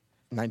 Yeah.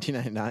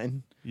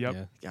 1999. Yep.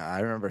 Yeah. Yeah, I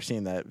remember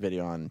seeing that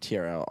video on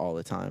TRL all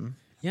the time.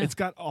 Yeah. It's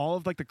got all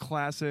of like the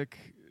classic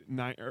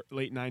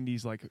late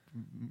 90s like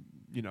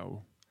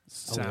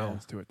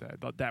sounds to it.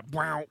 That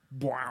wow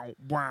wow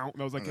wow.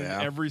 That was like Yeah.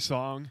 in every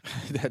song.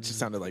 That just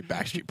sounded like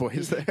Backstreet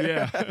Boys there.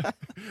 Yeah.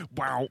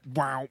 wow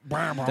wow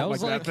wow wow. That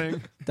was that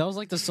thing. That was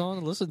like the song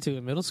to listen to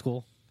in middle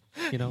school.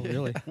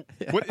 Really.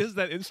 What is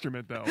that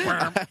instrument though?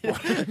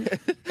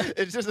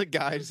 It's just a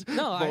guy's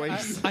No,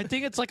 voice. I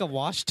think it's like a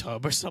wash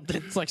tub or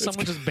something. It's like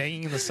someone just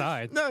banging in the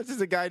side. No, it's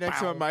just a guy next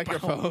to a Bow,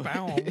 microphone.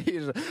 bow, bow.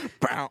 He's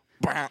bow,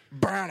 bow,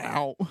 burn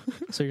out.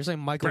 So you're saying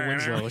Michael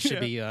Winslow should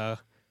be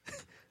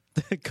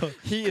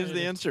He is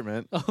the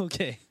instrument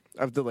Okay.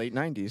 of the late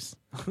 90s.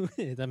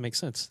 That makes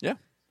sense. Yeah.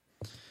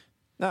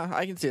 No,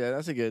 I can see that.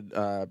 That's a good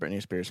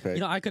Britney Spears pick.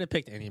 You know, I could have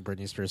picked any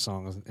Britney Spears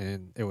song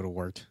and it would have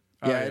worked.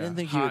 yeah, I didn't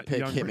think you would Hot, pick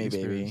young Hit Me Britney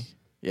Baby. Spears.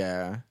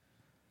 Yeah.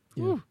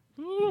 Yeah.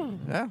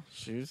 Yeah,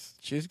 she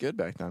was good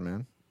back then,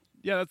 man.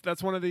 Yeah,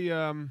 that's one of the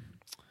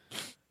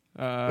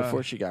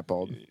Before she got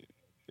bald.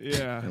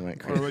 yeah, and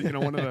went or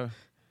one of the.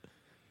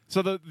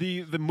 So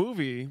the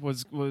movie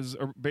was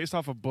based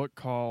off a book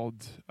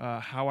called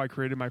How I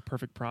Created My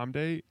Perfect Prom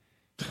Date,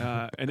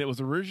 and it was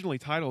originally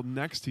titled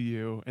Next to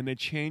You, and they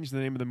changed the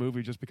name of the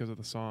movie just because of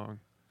the song,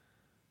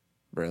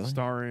 Really?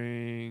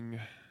 starring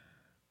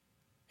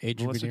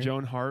Adrian Melissa Grenier?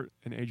 Joan Hart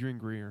and Adrian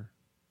Greer.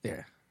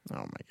 Yeah. Oh,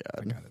 my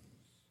God. I got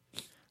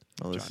it.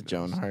 Melissa John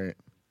Joan knows. Hart.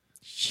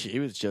 She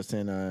was just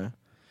in Oh,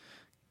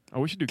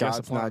 we should do guest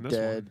God's supply on Not this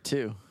Dead,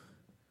 too.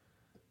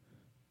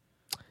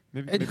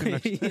 one. Maybe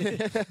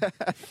next.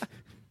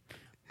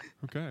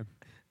 Okay.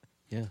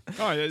 Yeah.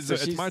 Oh, it's, So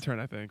it's she's- my turn,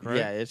 I think. Right?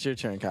 Yeah, it's your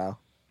turn, Kyle.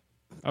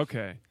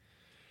 Okay.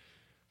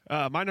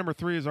 My number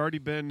 3 has already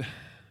been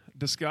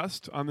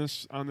discussed on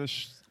this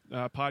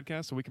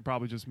podcast, so we can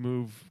probably just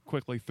move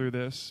quickly through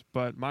this.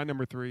 But my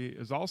number 3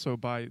 is also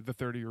by the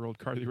 30-year-old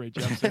Carly Rae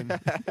Jepsen,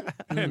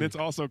 and it's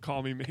also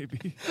 "Call Me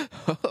Maybe."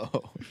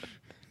 Oh.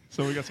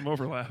 So we got some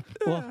overlap.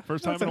 Well,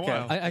 First time in a okay.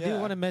 while. I do Yeah.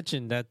 want to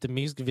mention that the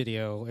music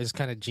video is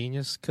kind of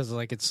genius because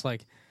it's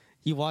like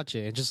you watch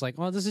it and just like,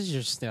 well, this is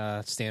your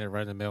standard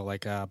right in the middle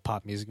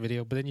pop music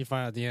video, but then you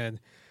find out at the end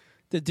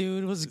the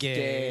dude was gay.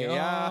 Gay.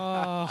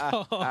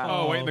 Oh,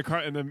 Oh wait, in the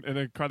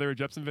Carly Rae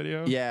Jepsen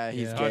video. Yeah,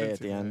 he's Yeah. Oh, I gay didn't at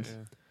see the that, end.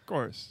 yeah. Of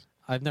course.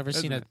 I've never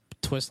seen a Isn't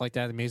twist like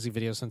that in a music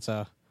video since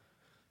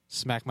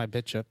 "Smack My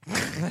Bitch Up."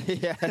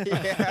 Yeah,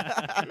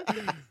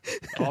 yeah.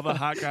 All the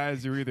hot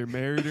guys are either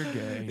married or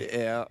gay.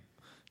 Yeah.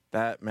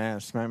 That, man,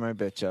 smack my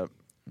bitch up.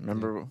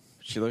 Remember,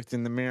 she looked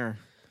in the mirror.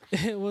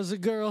 It was a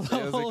girl the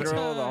It was whole a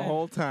girl the time.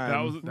 whole time.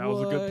 That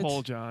was a good What?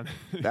 poll, John.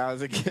 That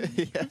was a good,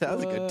 yeah, that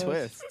was a good What?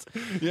 twist.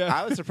 Yeah.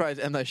 I was surprised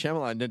M. Night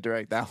Shyamalan didn't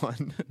direct that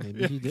one.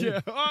 Maybe he did. Yeah.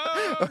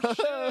 Oh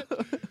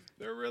shit!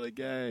 They're really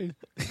gay.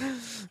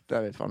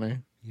 That'd be funny.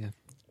 Yeah.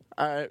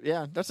 All right,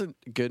 yeah, that's a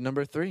good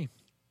number 3.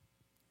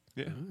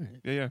 Yeah. All right.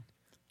 Yeah.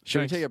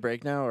 Should Thanks. we take a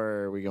break now,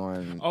 or are we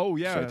going? Oh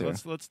yeah, straight there?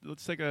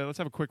 let's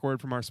have a quick word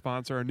from our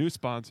sponsor, our new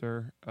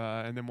sponsor,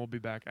 and then we'll be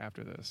back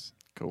after this.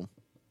 Cool.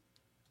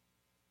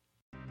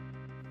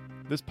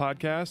 This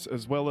podcast,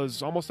 as well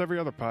as almost every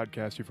other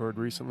podcast you've heard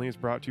recently, is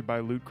brought to you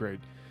by Loot Crate.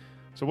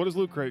 So what is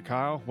Loot Crate,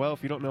 Kyle? Well,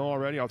 if you don't know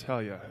already, I'll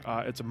tell you.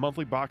 It's a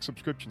monthly box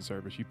subscription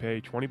service. You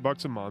pay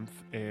 $20 a month,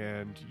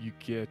 and you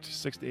get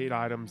 6 to 8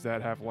 items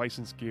that have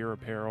licensed gear,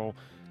 apparel,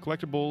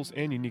 collectibles,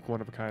 and unique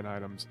one-of-a-kind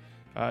items.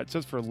 It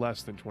says for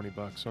less than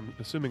 $20, so I'm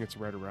assuming it's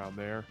right around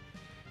there.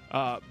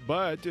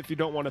 But if you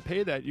don't want to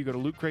pay that, you go to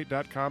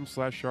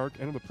lootcrate.com/shark,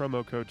 enter the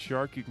promo code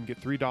SHARK. You can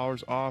get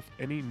 $3 off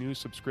any new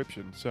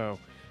subscription. So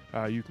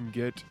you can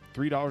get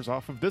 $3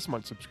 off of this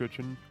month's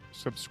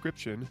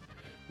subscription,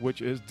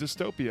 which is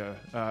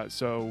Dystopia.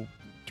 So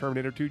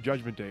Terminator 2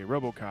 Judgment Day,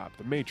 RoboCop,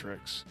 The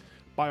Matrix,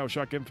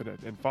 BioShock Infinite,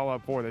 and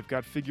Fallout 4. They've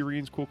got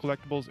figurines, cool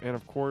collectibles, and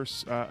of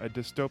course a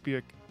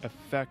dystopic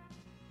effect.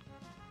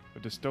 A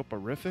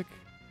dystoporific?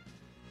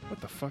 What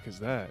the fuck is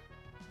that?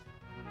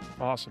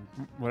 Awesome.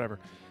 Whatever.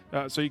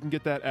 So you can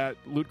get that at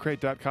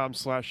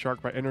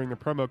lootcrate.com/shark by entering the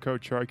promo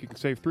code SHARK. You can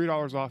save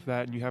 $3 off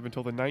that, and you have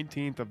until the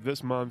 19th of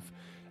this month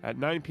at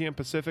 9 p.m.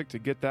 Pacific to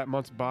get that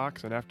month's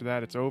box, and after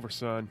that, it's over,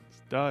 son.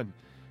 It's done.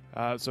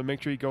 So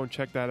make sure you go and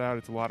check that out.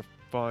 It's a lot of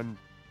fun,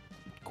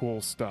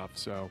 cool stuff.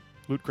 So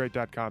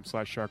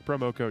lootcrate.com/shark,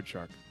 promo code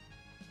SHARK.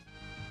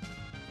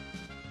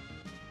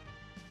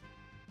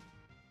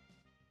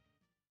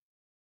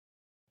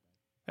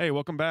 Hey,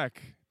 welcome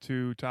back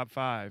to Top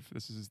 5.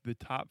 This is the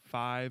Top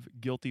 5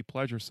 Guilty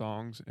Pleasure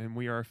songs, and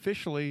we are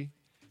officially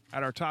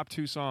at our top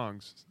 2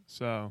 songs.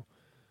 So,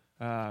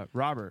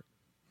 Robert,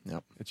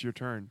 Yep. it's your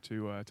turn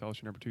to tell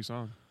us your number 2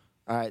 song.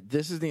 All right,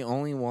 this is the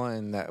only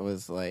one that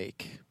was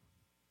like,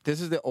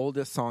 this is the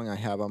oldest song I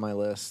have on my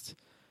list,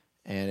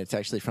 and it's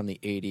actually from the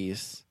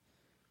 80s.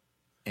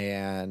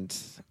 And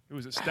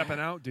Was it Stepping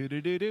Out? Do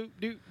do do do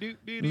do do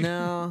do.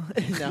 no,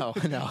 no,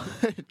 no, no.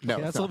 Yeah,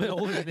 that's a little bit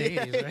older than the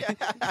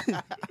 80s,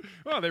 right?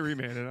 Well, they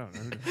remade it. I don't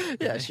know.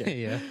 Yeah, sure.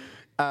 Yeah.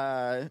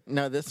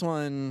 No, this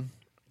one,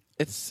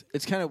 it's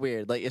kind of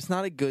weird. Like, it's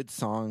not a good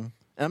song.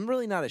 And I'm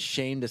really not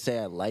ashamed to say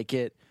I like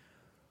it,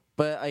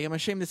 but I am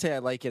ashamed to say I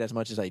like it as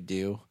much as I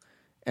do,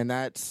 and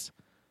that's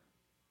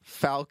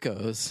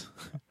Falco's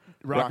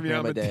Rock Me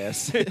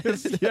Amadeus.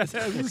 Yes.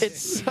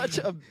 It's such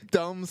a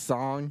dumb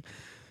song.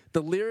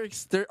 The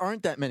lyrics, there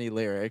aren't that many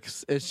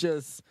lyrics. It's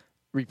just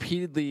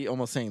repeatedly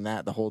almost saying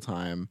that the whole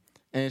time.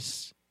 And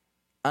it's,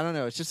 I don't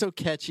know, it's just so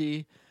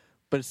catchy,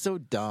 but it's so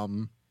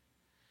dumb.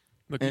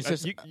 Look, And it's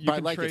just, but I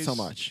like it so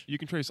much. You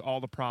can trace all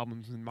the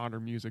problems in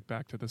modern music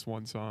back to this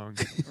one song.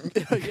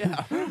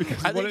 Yeah.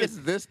 I think it's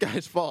this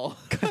guy's fault.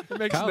 It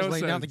makes Kyle's no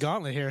laying down sense. the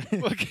gauntlet here.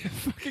 Look,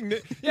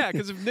 yeah,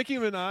 because if Nicki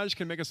Minaj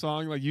can make a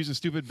song like "Use a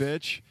Stupid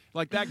Bitch,"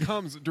 like that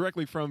comes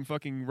directly from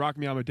fucking "Rock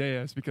Me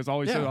Amadeus," because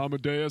always Yeah. said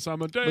Amadeus,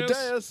 Amadeus,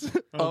 Amadeus.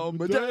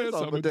 Amadeus.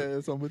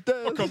 Amadeus. Amadeus.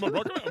 Oh, come on,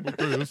 Rock Me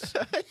Amadeus.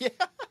 Yeah.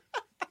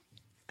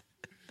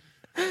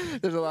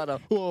 There's a lot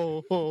of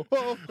whoa, whoa,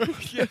 whoa.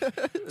 Yeah.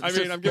 I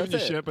mean, I'm giving you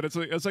that's it. shit, but it's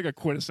like a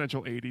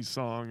quintessential '80s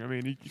song. I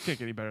mean, you can't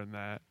get any better than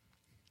that.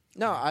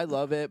 No, I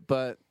love it,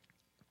 but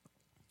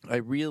I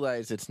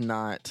realize it's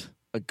not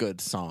a good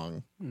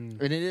song.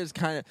 And it is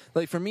kind of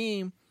like, for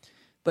me,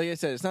 like I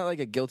said, it's not like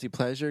a guilty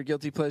pleasure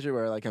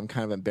where like I'm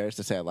kind of embarrassed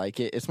to say I like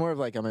it. It's more of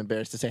like I'm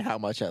embarrassed to say how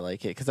much I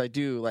like it, because I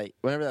do, like,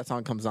 whenever that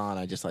song comes on,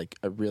 I just like,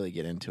 I really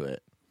get into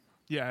it.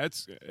 Yeah,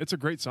 it's a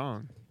great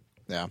song.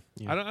 Yeah.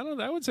 I don't.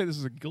 I would say this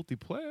is a guilty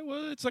play.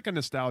 Well, it's like a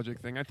nostalgic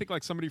thing. I think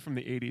like somebody from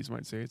the '80s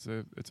might say it's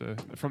a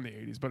from the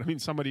 '80s, but I mean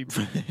somebody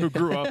who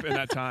grew up in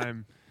that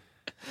time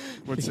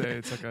would say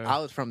it's like a. I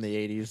was from the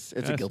 80s.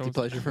 It's a guilty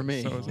pleasure for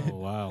me. so is it. Oh,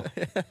 wow.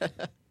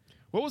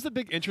 What was the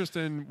big interest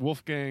in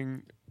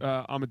Wolfgang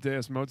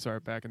Amadeus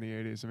Mozart back in the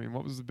 '80s? I mean,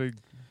 what was the big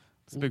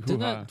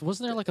hoo-ha?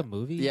 Wasn't there like a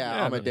movie? Yeah,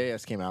 Yeah,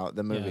 Amadeus came out.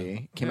 The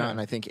movie came Yeah. out in,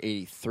 I think,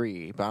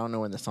 83, but I don't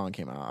know when the song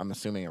came out. I'm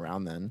assuming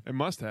around then. It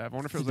must have. I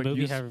wonder if it was Did like the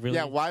movie used- have really?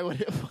 Yeah, why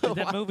would it? Did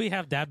that movie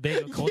have that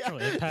big of a cultural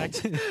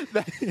impact?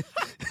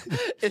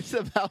 It's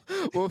about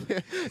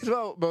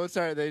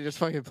Mozart. They just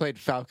fucking played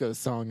Falco's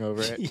song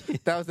over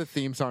it. That was the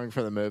theme song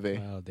for the movie.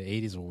 Wow, the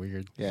 80s were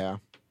weird. Yeah,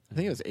 I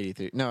think it was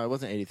 83. No, it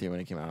wasn't 83 when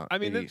it came out. I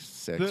mean,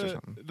 86 or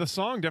something. the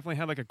song definitely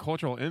had like a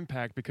cultural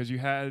impact because you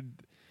had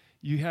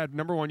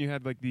number one, you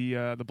had like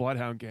the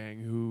Bloodhound Gang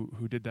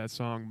who did that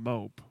song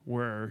Mope,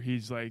 where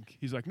he's like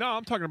no,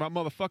 I'm talking about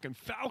motherfucking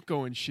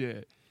Falco and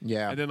shit.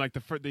 Yeah. And then like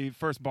the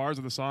first bars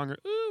of the song are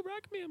ooh,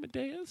 rock me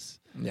Amadeus.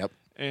 Yep.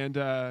 And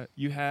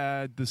you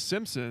had the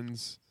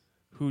Simpsons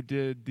who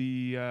did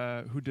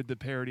the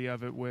parody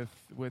of it with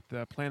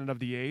Planet of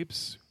the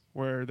Apes,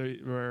 where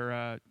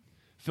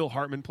Phil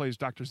Hartman plays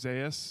Dr.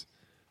 Zaius.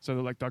 So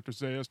they're like Dr.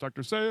 Zaius,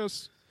 Dr.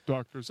 Zaius,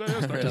 Dr.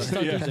 Zaius, Dr.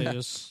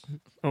 Zaius.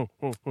 Oh,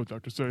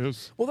 Dr.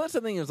 Zaius. Well, that's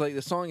the thing, is like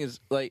the song is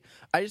like,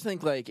 I just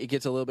think like it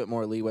gets a little bit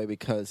more leeway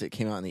because it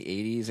came out in the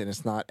 80s and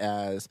it's not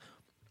as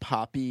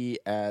poppy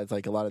as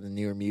like a lot of the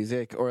newer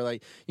music, or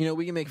like, you know,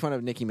 we can make fun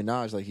of Nicki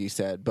Minaj like you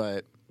said,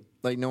 but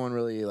like no one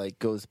really like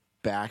goes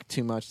back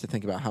too much to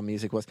think about how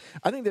music was.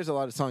 I think there's a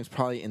lot of songs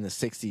probably in the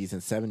 60s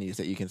and 70s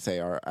that you can say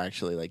are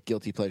actually like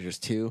guilty pleasures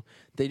too.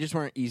 They just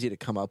weren't easy to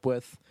come up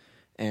with,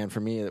 and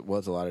for me it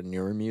was a lot of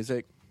newer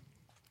music.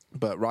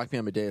 But Rock Me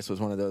Amadeus was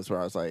one of those where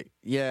I was like,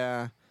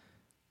 yeah,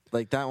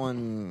 like that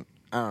one,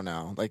 I don't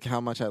know. Like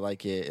how much I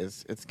like it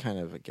it's kind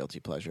of a guilty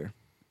pleasure.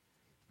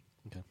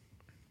 Okay.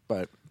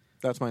 But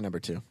that's my number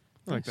 2.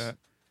 I like that.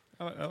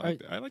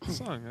 I like the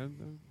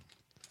song.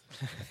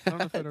 I don't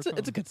know if I'd It's a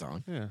recall. good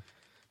song. Yeah.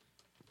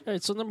 All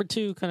right, so number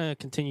 2 kind of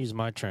continues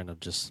my trend of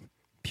just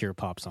pure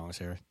pop songs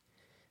here.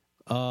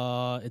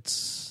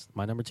 It's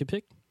my number 2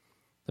 pick,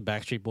 the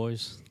Backstreet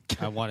Boys.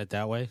 I Want It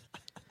That Way.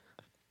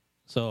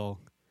 So,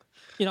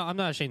 you know, I'm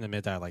not ashamed to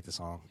admit that I like the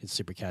song. It's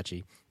super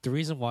catchy. The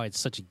reason why it's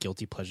such a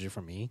guilty pleasure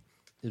for me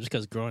is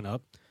because growing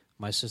up,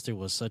 my sister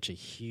was such a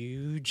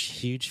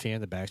huge fan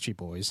of the Backstreet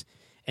Boys.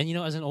 And, you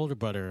know, as an older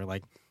brother,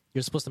 like,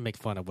 you're supposed to make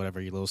fun of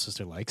whatever your little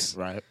sister likes.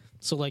 Right.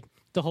 So, like,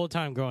 the whole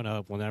time growing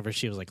up, whenever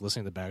she was, like,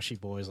 listening to the Backstreet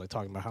Boys, like,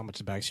 talking about how much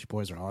the Backstreet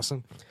Boys are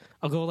awesome,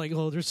 I'll go, like,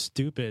 oh, they're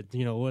stupid,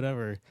 you know,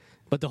 whatever.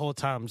 But the whole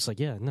time, I'm just like,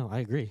 yeah, no, I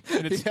agree.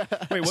 And it's,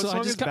 wait, what So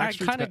song is I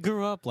Backstreet's kind of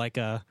grew up like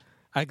a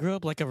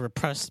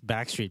repressed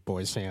Backstreet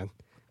Boys fan.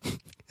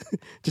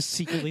 Just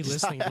secretly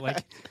listening to, like,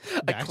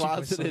 A Backstreet Boys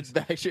closeted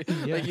songs.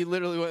 Backstreet. Yeah. Like you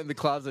literally went in the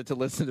closet to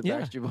listen to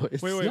Yeah. Backstreet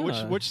Boys. Wait,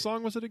 Yeah. which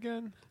song was it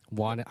again?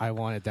 I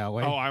Want It That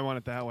Way. Oh, I Want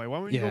It That Way. Why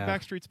wouldn't you go Yeah.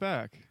 Backstreet's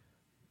Back?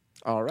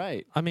 All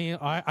right. I mean,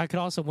 I could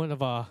also win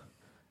of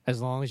As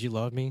Long As You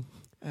Love Me.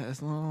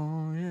 As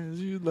long as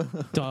you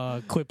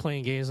love. Quit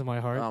Playing Games in My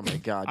Heart. Oh my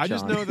God! I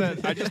just John. know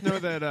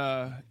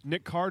that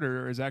Nick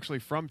Carter is actually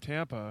from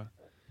Tampa,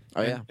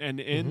 Oh, yeah. And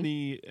in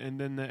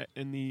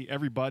the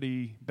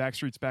Everybody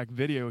Backstreet's Back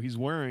video, he's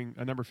wearing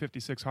a number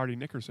 56 Hardy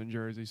Nickerson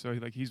jersey. So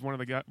he's one of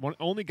the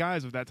only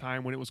guys of that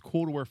time when it was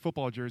cool to wear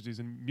football jerseys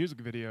in music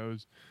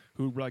videos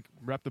who like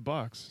rep the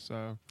Bucks.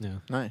 So Yeah.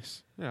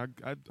 Nice. yeah,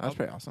 That's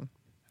pretty awesome.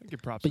 I'd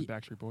give props to the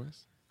Backstreet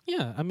Boys.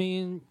 Yeah, I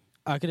mean,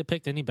 I could have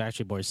picked any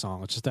Backstreet Boys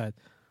song. It's just that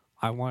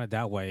I Want It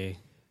That Way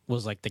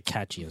was like the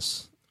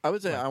catchiest. I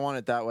would say I Want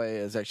It That Way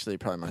is actually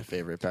probably my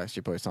favorite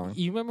Backstreet Boys song.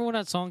 You remember when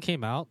that song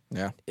came out?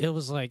 Yeah. It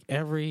was like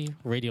every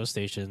radio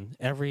station,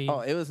 every Oh,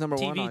 it was number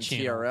one TV on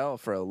channel. TRL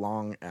for a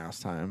long ass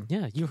time.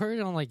 Yeah, you heard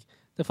it on like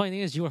the funny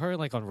thing is you heard it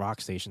like on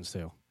rock stations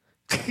too.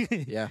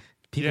 Yeah.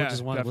 People Yeah,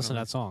 just wanted to listen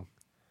to definitely. that song.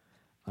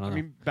 I don't know.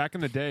 I mean, back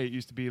in the day, it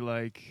used to be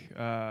like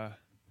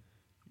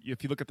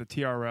if you look at the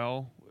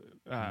TRL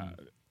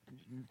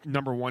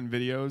number one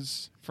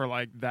videos for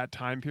like that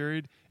time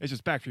period, it's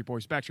just Backstreet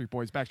Boys, Backstreet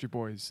Boys, Backstreet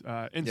Boys,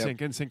 NSYNC,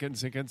 NSYNC,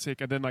 NSYNC, NSYNC,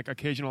 and then like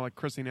occasional like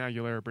Christina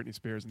Aguilera, Britney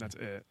Spears, and that's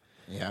it.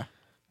 Yeah.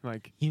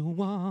 Like You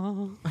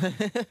are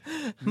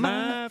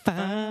my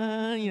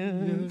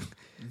fire,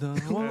 The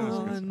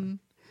one.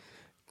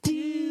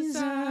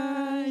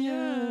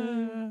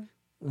 desire.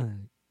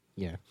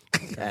 Yeah,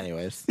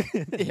 Anyways.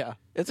 Yeah.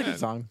 It's a good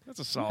song. that's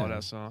a solid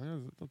ass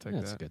song. I'll take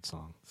that's a that. good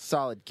song.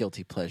 Solid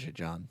guilty pleasure,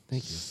 John.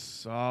 Thank you.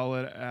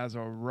 Solid as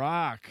a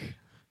rock.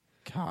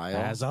 Kyle.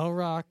 As a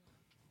rock.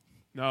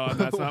 No,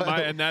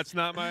 and that's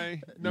not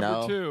my number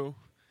No. two.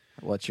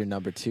 What's your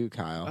number 2,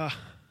 Kyle?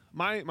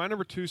 My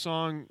number 2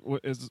 song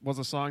was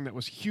a song that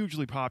was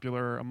hugely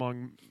popular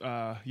among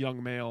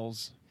young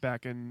males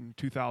back in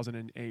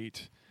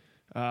 2008.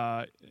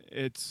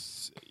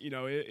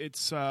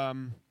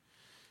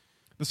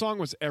 The song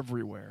was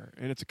everywhere,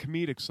 and it's a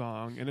comedic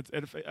song, and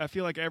I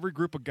feel like every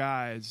group of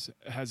guys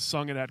has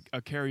sung it at a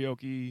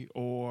karaoke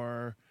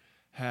or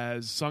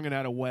has sung it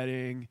at a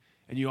wedding,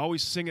 and you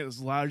always sing it as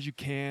loud as you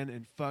can,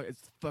 and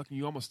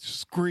you almost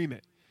scream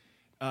it.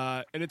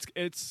 And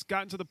it's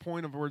gotten to the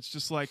point of where it's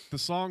just like the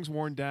song's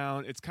worn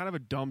down. It's kind of a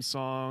dumb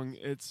song.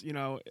 It's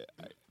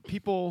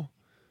people.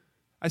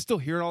 I still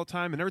hear it all the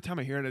time, and every time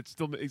I hear it,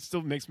 it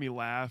still makes me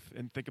laugh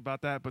and think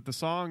about that. But the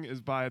song is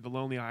by The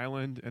Lonely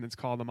Island, and it's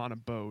called "I'm on a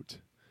Boat."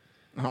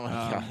 Oh my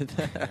god.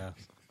 Yeah.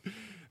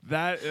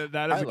 That is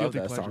I a love guilty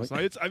that pleasure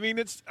song.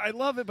 song. I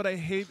love it, but I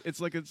hate.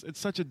 It's like it's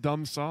such a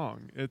dumb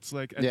song. It's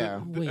like at,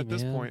 Yeah. at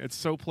this man. point, it's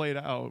so played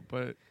out.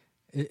 But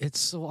It's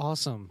so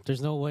awesome.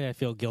 There's no way I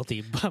feel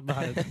guilty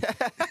about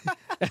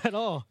it at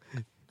all.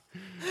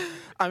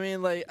 I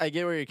mean, like, I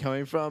get where you're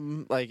coming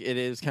from. Like, it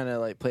is kind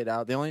of like played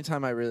out. The only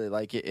time I really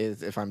like it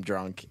is if I'm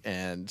drunk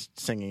and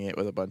singing it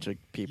with a bunch of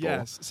people.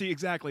 yes, see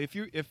exactly.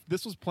 If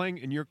this was playing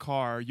in your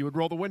car, you would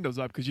roll the windows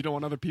up because you don't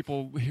want other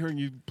people hearing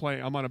you play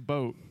 "I'm on a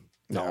boat."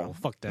 No,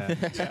 fuck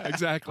that. Yeah,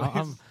 exactly.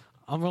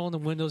 I'm rolling the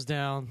windows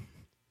down,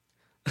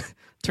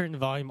 turn the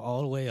volume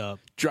all the way up.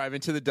 Driving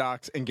to the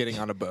docks and getting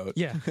on a boat.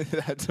 Yeah.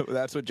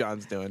 that's what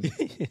John's doing.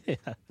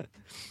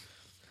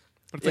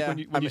 But it's like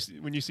Yeah,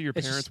 when you see your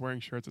it's parents just-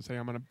 wearing shirts that say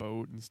 "I'm on a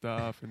boat" and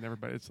stuff, and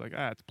everybody, it's like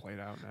it's played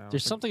out now. There's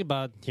It's like, something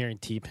about hearing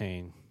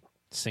T-Pain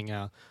sing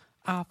out,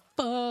 "I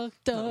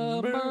fucked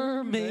a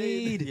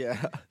mermaid."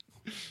 Yeah.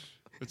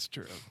 it's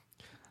true.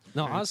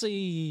 No,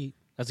 honestly,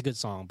 that's a good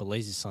song. But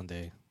 "Lazy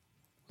Sunday"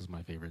 was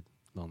my favorite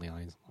Lonely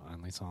Island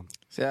song.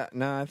 So, yeah,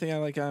 no, I think I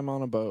like I'm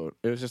on a boat.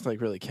 It was just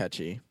like really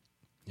catchy.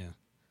 Yeah,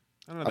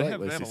 I don't know. I They like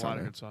have a Lazy lot of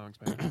Sunday. good songs,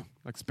 man.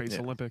 Like Space Yeah.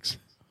 Olympics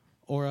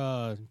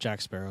or Jack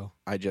Sparrow.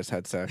 I just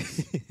had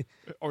sex.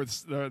 or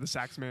the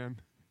Sax Man.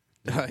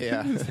 Oh,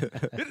 yeah.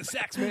 The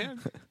Sax Man.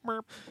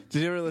 Merp.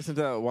 Did you ever listen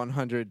to that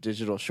 100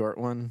 digital short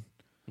one?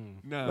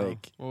 No,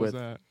 Like, what was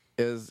with- that?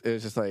 It was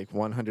just like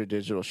 100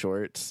 digital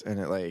shorts, and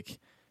it like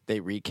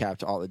they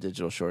recapped all the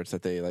digital shorts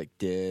that they like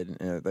did,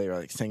 and they were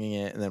like singing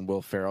it, and then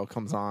Will Ferrell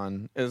comes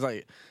on. It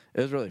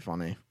was really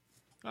funny.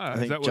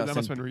 think That Justin-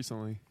 must have been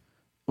recently.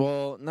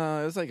 Well,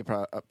 no, it was like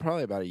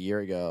probably about a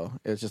year ago.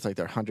 It was just like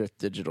their 100th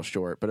digital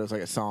short, but it was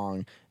like a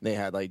song. They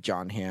had like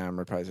John Hamm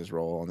reprise his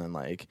role, and then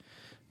like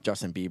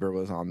Justin Bieber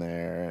was on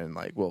there, and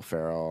like Will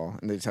Ferrell,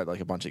 and they just had like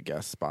a bunch of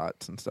guest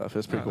spots and stuff. It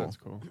was pretty Oh, cool. That's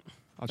cool.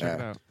 I'll check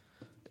it Yeah. out.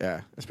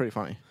 Yeah, it's pretty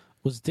funny.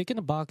 Was Dick in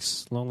a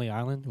Box Lonely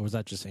Island, or was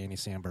that just Andy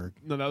Samberg?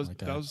 No, that was Like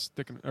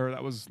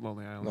that was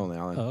Lonely Island. Lonely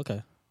Island. Oh,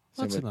 okay.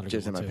 Same That's with another Jizz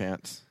good in one my too.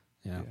 pants.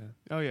 Yeah. Yeah.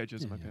 Oh yeah,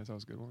 Jizz in my Yeah. pants. That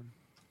was a good one.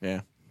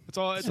 Yeah. It's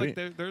all. It's Sweet.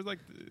 like there's like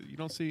you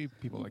don't see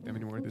people like them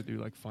anymore that do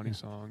like funny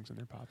songs and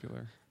they're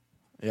popular.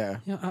 Yeah.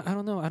 Yeah, I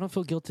don't know. I don't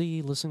feel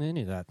guilty listening to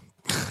any of that.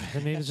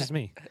 And maybe it's just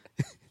me.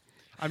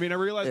 I mean, I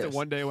realized Yes. that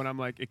one day when I'm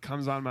like, it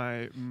comes on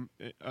my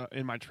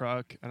in my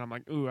truck, and I'm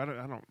like, ooh, I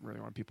don't really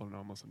want people to know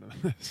I'm listening to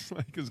this.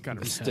 Like, it's kind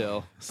of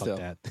Still. Fuck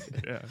that.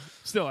 yeah.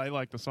 Still, I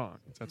like the song.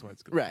 That's why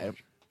it's good. Right.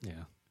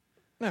 Yeah.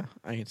 Yeah,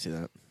 I can see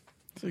that.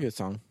 It's a good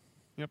song.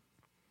 Yep.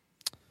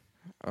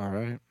 All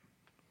right.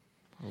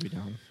 Are we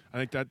done? I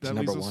think that It's leaves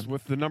number us one.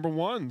 with the number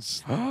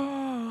ones.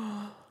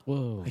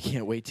 Whoa. I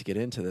can't wait to get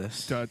into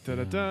this. Da, da,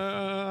 da,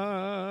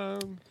 da.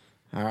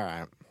 All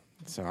right.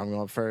 So I'm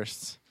going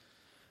first.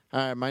 All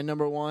right, my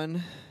number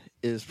one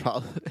is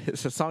probably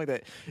it's a song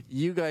that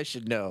you guys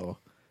should know,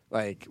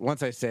 Like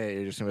once I say it,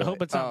 you're just gonna be I hope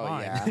like, it's not oh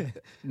mine."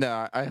 yeah.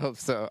 No, I hope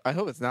so. I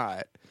hope it's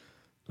not.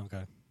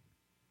 Okay.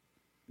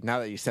 Now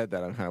that you said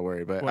that, I'm kind of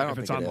worried, but What, I don't if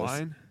it's think it is.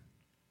 online?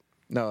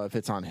 No, if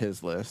it's on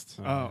his list,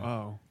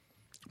 Oh.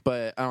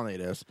 but I don't think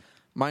it is.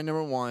 My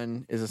number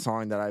one is a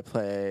song that I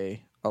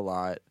play a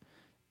lot.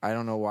 I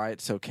don't know why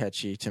it's so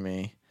catchy to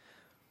me.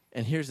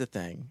 And here's the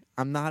thing.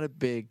 I'm not a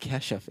big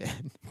Kesha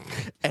fan.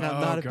 And I'm Oh,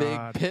 not a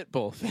God. big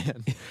Pitbull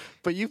fan.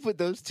 But you put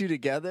those two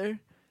together,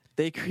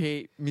 they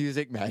create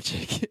music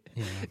magic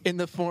Yeah. in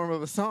the form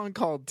of a song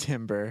called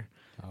Timber.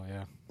 Oh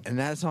yeah. And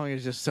that song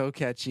is just so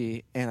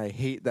catchy, and I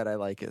hate that I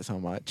like it so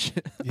much.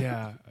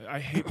 Yeah, I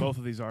hate both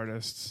of these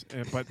artists,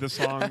 but this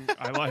song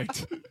I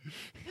liked.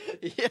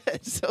 Yeah,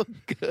 it's so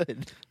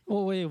good.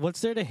 Well, wait,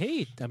 what's there to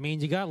hate? I mean,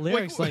 you got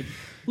lyrics Wait, like,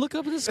 "Look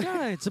up in the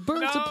sky, it's a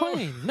bird, it's a No.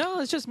 plane." No,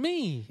 it's just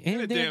me,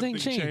 and The the damn thing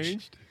changed.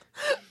 changed.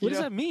 What does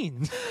know- that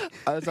mean?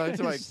 I was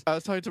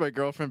talking to my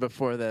girlfriend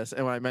before this,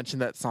 and when I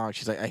mentioned that song,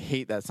 she's like, "I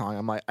hate that song."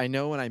 I'm like, "I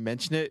know when I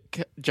mention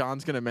it,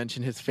 John's gonna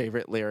mention his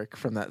favorite lyric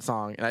from that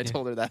song," and I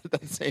told her that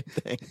same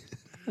thing.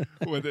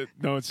 With it,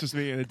 no, it's just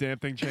me, and the damn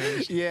thing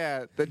changed.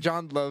 Yeah, that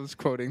John loves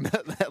quoting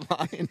that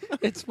line.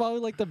 It's probably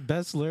like the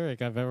best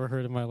lyric I've ever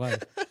heard in my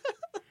life.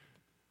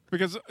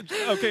 Because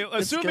okay,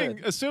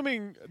 good.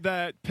 assuming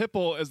that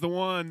Pitbull is the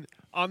one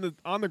on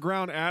the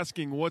ground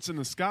asking what's in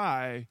the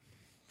sky,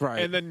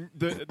 Right. and then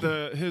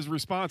the his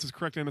response is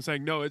correcting him and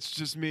saying, "No, it's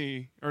just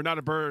me," or "Not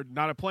a bird,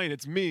 not a plane,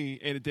 it's me,"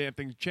 and a damn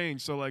thing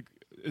changed. So like,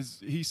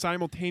 is he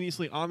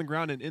simultaneously on the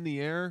ground and in the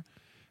air,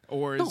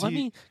 or is No, he? I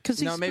mean, because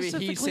he's no, maybe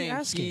specifically he's saying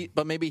asking.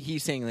 but maybe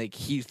he's saying like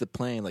he's the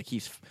plane, like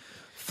he's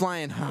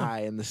flying high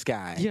in the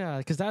sky. Yeah,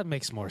 because that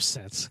makes more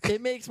sense.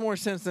 It makes more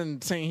sense than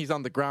saying he's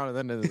on the ground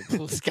and then in the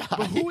blue sky.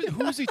 But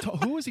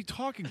who is he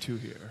talking to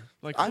here?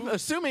 Like, I'm who-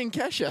 assuming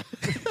Kesha.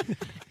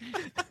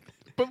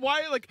 but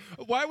why? Like,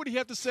 why would he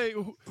have to say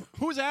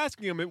who's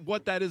asking him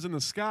what that is in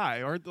the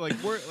sky, or like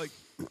where? Like,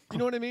 you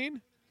know what I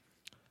mean?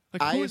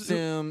 Like, I who is-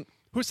 assume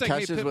who's saying, "Hey,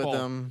 Kesha's with Pitbull,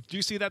 him. do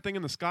you see that thing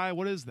in the sky?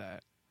 What is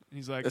that?" And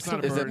he's like, "It's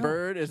not a is bird." it a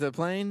bird? Is it a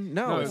plane?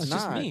 No, No, it's, it's not.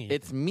 just me.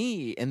 It's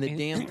me, and the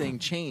damn thing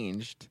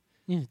changed.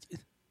 Yeah,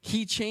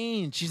 He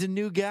changed. He's a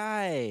new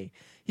guy.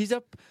 He's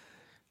up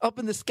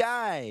in the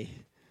sky,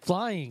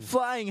 flying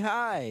flying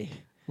high.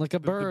 like a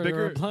bird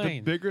or a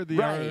plane. The bigger the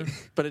Right,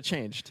 but it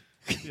changed.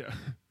 yeah.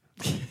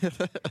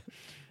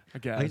 I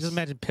guess. I just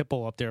imagine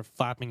Pitbull up there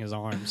flapping his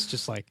arms,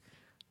 just like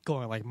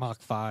going like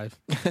Mach 5.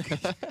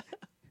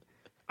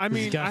 I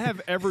mean, guy- I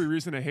have every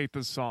reason to hate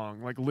this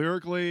song. Like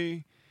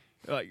lyrically,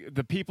 like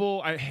the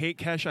people. I hate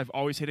Kesha. I've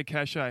always hated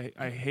Kesha.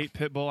 I hate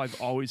Pitbull. I've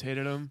always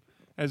hated him.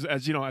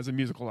 As you know, as a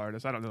musical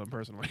artist, I don't know him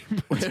personally.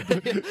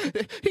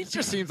 He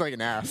just seems like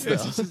an ass, though.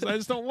 I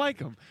just don't like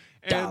him.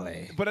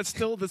 Dolly. But it's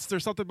still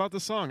there's something about the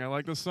song. I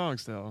like this song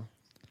still.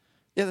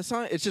 Yeah, the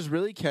song, it's just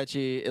really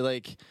catchy.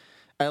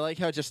 I like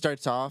how it just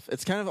starts off.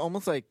 It's kind of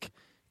almost like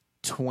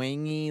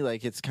twangy,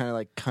 like it's kind of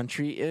like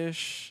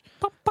country-ish,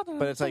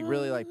 but it's like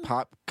really like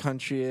pop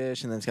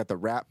country-ish, and then it's got the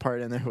rap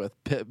part in there with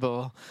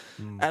Pitbull.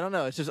 I don't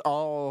know. It's just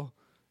all,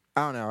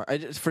 I don't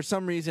know. For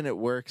some reason it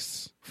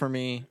works for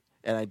me,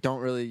 and I don't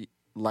really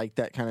like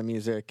that kind of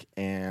music,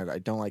 and I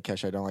don't like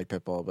Kesha, I don't like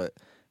Pitbull, but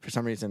for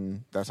some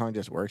reason that song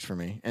just works for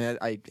me. And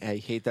I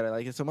hate that I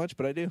like it so much,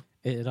 but I do.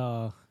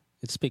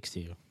 It speaks to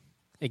you.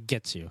 It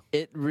gets you.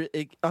 It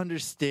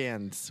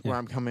understands where Yeah.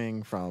 I'm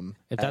coming from.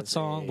 If that as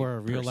song were a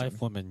real person.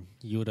 life woman,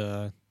 you would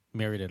have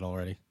married it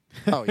already.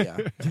 Oh yeah.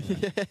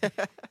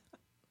 That's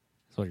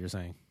what you're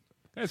saying.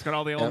 Yeah, it's got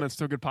all the elements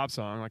to a good pop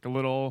song, like a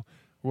little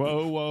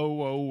whoa, whoa,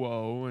 whoa,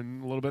 whoa,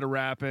 and a little bit of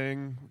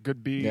rapping,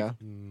 good beat. Yeah.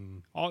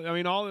 All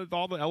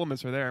the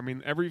elements are there. I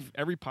mean,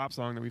 every pop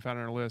song that we found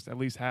on our list at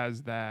least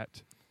has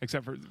that,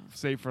 except for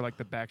save for like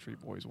the Backstreet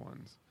Boys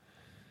ones.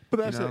 But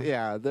that's You know?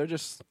 yeah, they're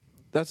just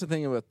that's the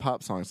thing with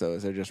pop songs though,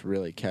 is they're just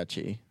really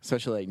catchy,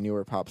 especially like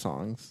newer pop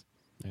songs.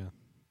 Yeah.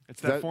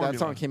 It's that formula. That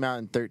song came out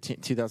in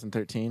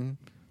 2013,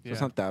 so Yeah.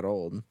 it's not that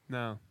old.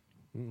 No,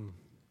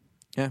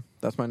 Yeah,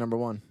 that's my number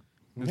one.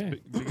 this Okay.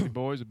 biggity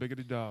boy's a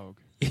biggity dog.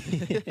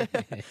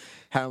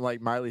 Had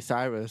like Miley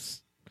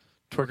Cyrus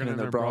twerking in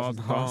their bras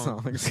and thong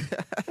songs.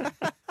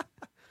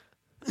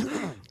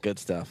 Good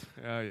stuff.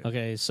 Yeah.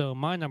 Okay, so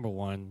my number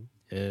one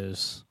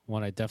is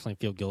one I definitely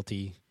feel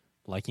guilty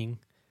liking.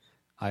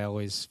 I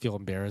always feel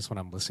embarrassed when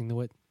I'm listening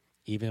to it,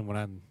 even when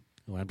I'm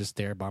just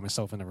there by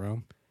myself in the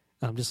room.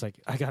 I'm just like,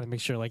 I gotta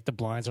make sure like the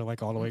blinds are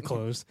like all the way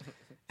closed.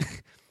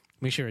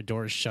 Make sure the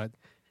door is shut.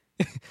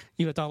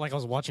 You would thought like I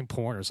was watching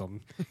porn or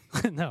something.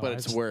 No, But I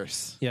it's just-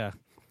 worse. Yeah.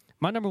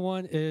 My number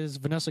one is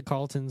Vanessa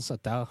Carlton's A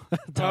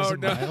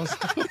Thousand no. Miles.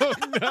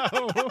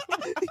 No.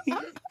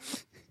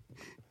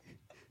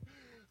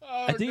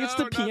 I think it's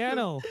the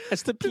piano.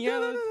 It's the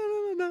piano.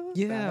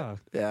 Yeah.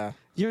 Yeah.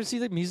 You ever see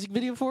the music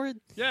video for it?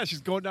 Yeah,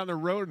 she's going down the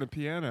road in a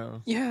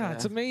piano. Yeah,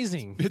 it's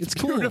amazing. It's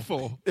cool.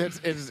 beautiful.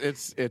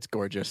 It's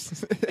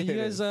gorgeous. And you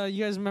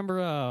guys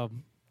remember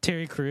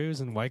Terry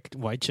Crews and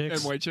White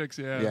Chicks? And White Chicks,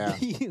 yeah. Yeah.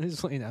 He was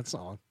playing that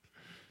song,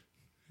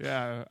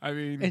 Yeah, I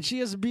mean, and she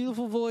has a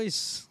beautiful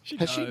voice.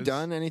 Has she does.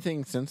 done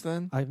anything since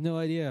then? I have no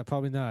idea.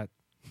 Probably not.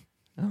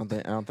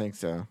 I don't think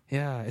so.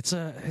 Yeah, it's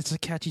a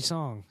catchy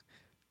song.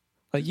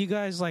 Like you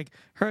guys like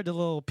heard the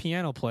little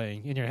piano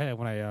playing in your head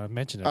when I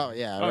mentioned it. Oh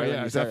yeah. Oh, right yeah,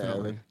 when you said it,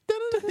 definitely.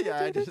 like,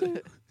 yeah, I just,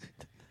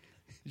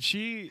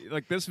 She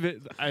like this.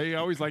 I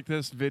always like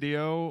this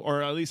video,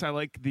 or at least I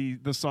like the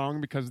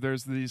song because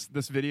there's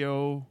this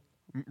video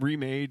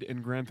remade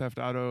in Grand Theft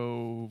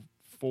Auto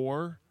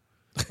 4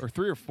 or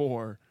 3 or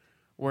 4,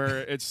 where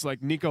it's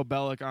like Nico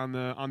Bellic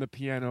on the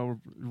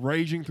piano,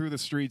 raging through the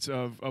streets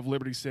of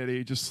Liberty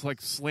City, just like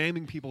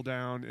slamming people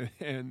down,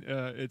 and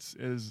it's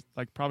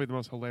like probably the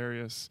most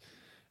hilarious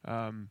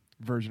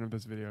version of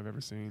this video I've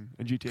ever seen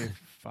in GTA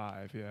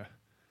 5. Yeah,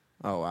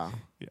 oh wow,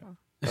 yeah,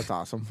 that's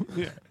awesome.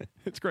 yeah.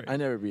 It's great. I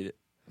never beat it.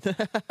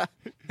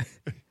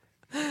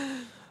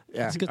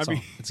 Yeah, It's a good I song.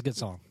 mean- It's a good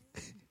song.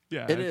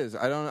 Yeah, it is.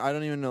 I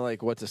don't even know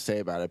like what to say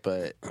about it,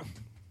 but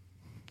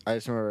I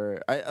just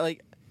remember I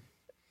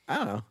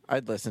don't know.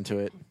 I'd listen to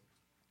it.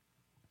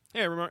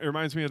 Yeah, it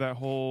reminds me of that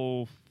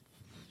whole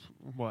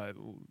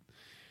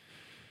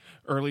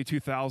early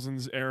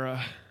 2000s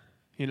era.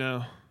 You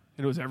know,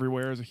 it was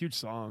everywhere. It was a huge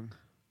song.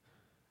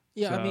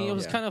 Yeah, I mean, it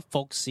was yeah. kind of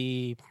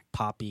folksy,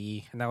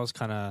 poppy, and that was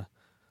kind of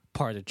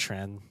part of the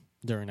trend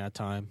during that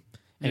time.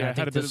 And Yeah, I it had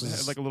think a bit this of,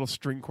 is like a little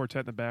string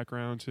quartet in the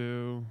background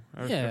too.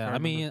 yeah. I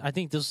mean, I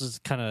think this is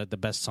kind of the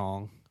best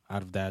song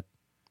out of that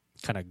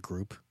kind of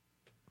group.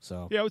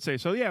 So yeah, I would say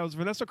so. Yeah, it was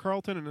Vanessa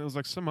Carlton and it was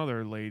like some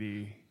other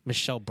lady,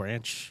 Michelle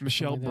Branch,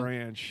 Michelle something like that.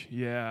 Branch.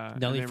 Yeah,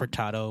 Nelly And they were-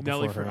 Furtado,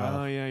 Nelly before Furtado. her,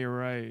 Oh yeah, you're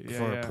right.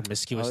 before her Yeah,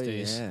 promiscuous Oh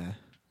days. yeah.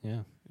 Yeah,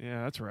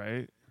 yeah, that's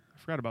right. I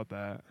forgot about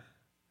that.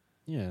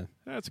 yeah,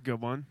 That's a good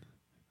one.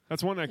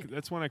 That's one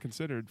I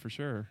considered for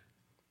sure.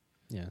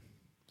 yeah.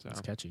 So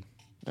It's catchy.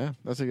 Yeah,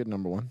 that's a good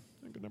number one.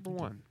 good number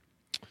one.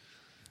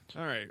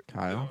 All right,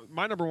 Kyle?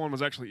 My number one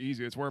was actually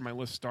easy. It's where my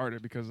list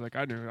started because like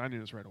I knew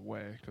this right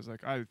away because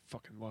like I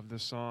fucking love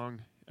this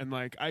song and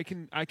like I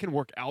can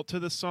work out to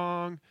this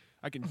song.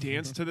 I can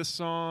dance to this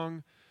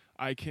song.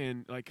 I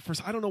can like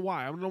first I don't know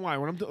why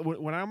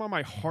when I'm on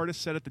my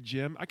hardest set at the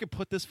gym I can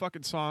put this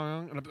fucking song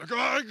on and I'm like, oh,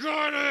 I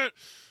got it,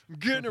 I'm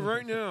getting it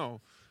right now.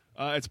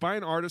 It's by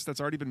an artist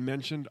that's already been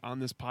mentioned on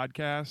this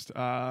podcast.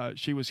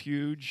 She was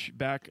huge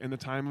back in the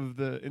time of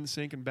the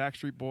NSYNC and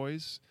Backstreet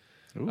Boys.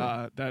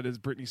 That is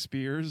Britney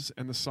Spears,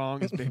 and the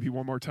song is "Baby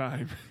One More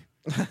Time."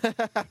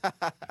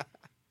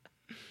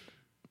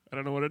 I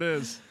don't know what it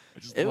is.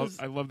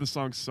 I love the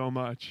song so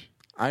much.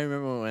 I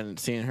remember when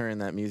seeing her in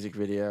that music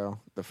video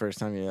the first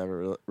time you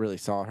ever really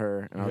saw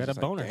her, and You I was had a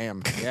just boner. like,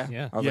 "Damn, yeah."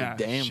 Yeah. I was Yeah, like,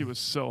 "Damn, she was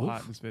so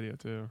hot in this video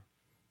too.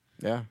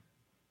 yeah."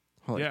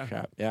 Holy Yeah.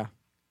 crap! Yeah,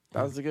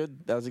 that was a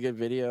good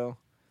video.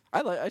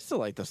 I still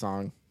like the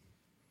song.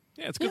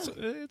 Yeah, it's good.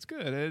 It's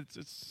good.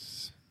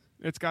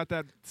 It's got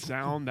that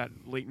sound, that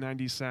late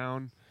 '90s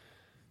sound.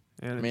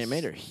 And I mean, it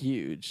made her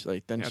huge.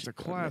 Like then Yeah, it's a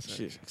classic.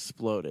 She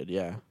exploded.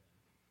 Yeah.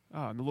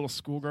 and the little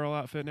schoolgirl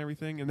outfit and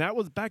everything. And that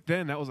was back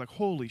then. That was like,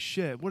 holy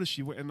shit! What is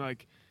she? And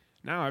like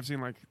now, I've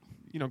seen like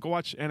go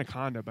watch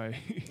Anaconda by.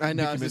 I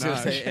know. I was Nicki just gonna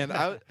Minaj. say, and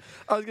I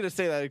was gonna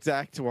say that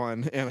exact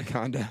one,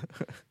 Anaconda.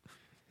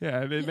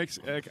 Yeah, it makes.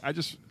 Like,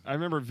 I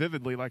remember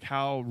vividly like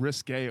how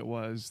risque it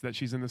was that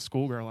she's in the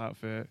schoolgirl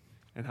outfit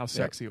and how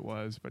sexy it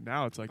was. But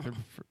now it's like they're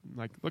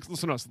like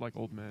listen to us like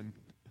old men.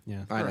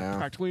 Yeah. I We're know.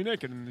 practically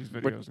naked in these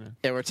videos now.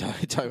 Yeah, we're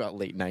talking about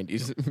late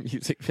 '90s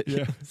music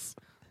videos.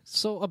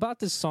 So about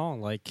this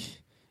song, like,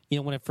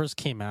 when it first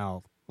came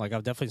out, like, I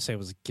would definitely say it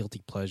was a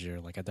guilty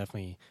pleasure. Like, I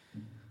definitely,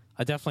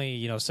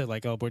 said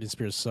like, oh, Britney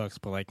Spears sucks,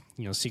 but like,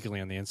 secretly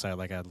on the inside,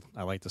 like,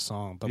 I like the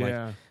song. But like,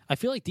 Yeah. I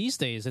feel like these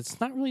days it's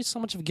not really so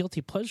much of a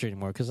guilty pleasure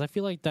anymore because I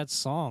feel like that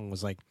song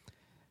was like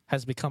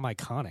has become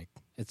iconic.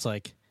 It's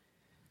like,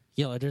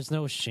 there's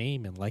no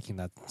shame in liking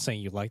that, saying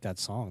you like that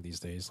song these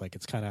days. Like,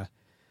 it's kind of,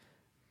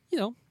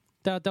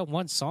 that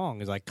one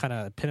song is like kind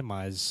of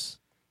epitomize,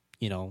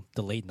 the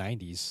late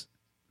 '90s.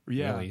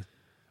 Yeah. Really.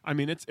 I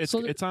mean, it's So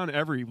it's on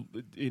every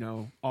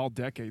all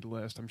decade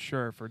list. I'm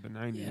sure for the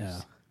 '90s.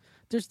 Yeah.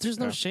 There's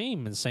no Yeah.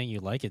 shame in saying you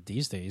like it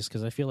these days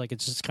because I feel like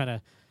it's just kind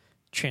of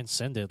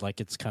transcended, like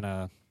it's kind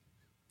of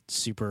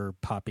super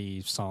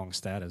poppy song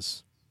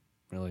status,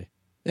 really.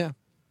 Yeah.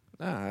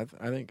 Nah,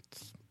 I think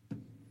it's.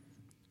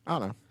 I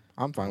don't know.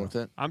 I'm fine with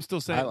it. I'm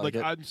still saying, I like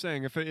it. I'm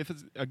saying, if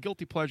it's a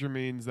guilty pleasure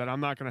means that I'm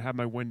not going to have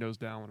my windows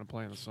down when I'm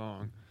playing a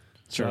song.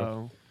 True.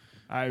 So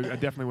I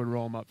definitely would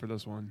roll them up for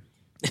this one.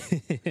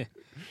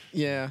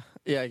 Yeah,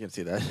 I can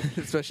see that,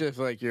 especially if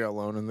like you're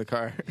alone in the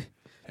car.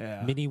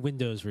 Yeah, Many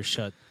windows were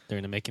shut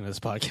during the making of this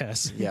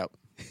podcast. Yep,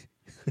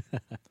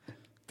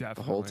 definitely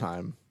the whole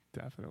time.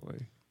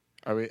 Definitely.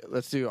 Are we?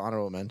 Let's do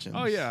honorable mentions.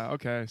 Oh yeah.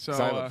 Okay. So 'Cause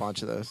I have a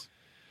bunch of those.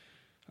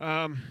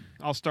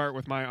 I'll start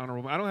with my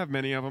honorable. I don't have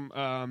many of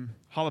them.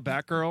 "Holla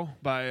Back Girl"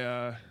 by.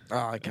 Oh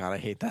God, I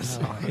hate that Oh,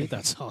 song. I hate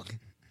that song.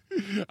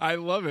 I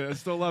love it. I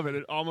still love it.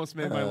 It almost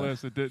made my Uh.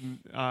 list. It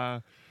didn't.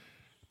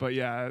 But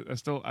yeah,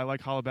 I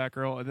like "Holla Back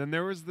Girl." And then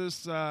there was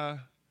this.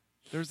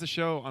 There's the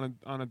show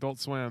on Adult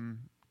Swim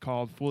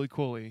called Fooly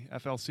Cooly,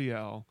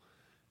 FLCL,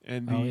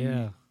 and Oh,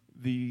 yeah.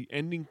 the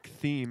ending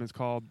theme is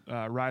called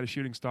 "Ride a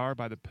Shooting Star"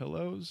 by the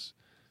Pillows.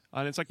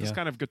 And it's like this Yeah.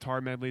 kind of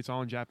guitar medley. It's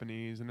all in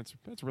Japanese, and it's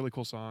a really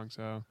cool song.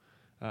 So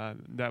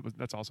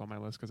that's also on my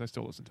list because I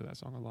still listen to that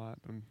song a lot.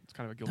 But it's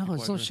kind of a guilty No,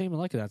 it's pleasure. no shame in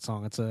liking that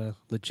song. It's a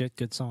legit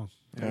good song.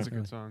 Yeah, it's a Yeah.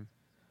 good song.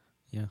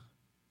 Yeah.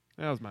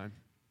 That was mine.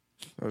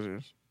 Those are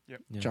yours. Yeah.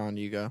 John,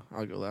 you go.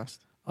 I'll go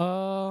last.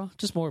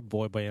 Just more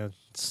boy band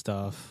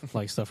stuff,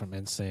 like stuff from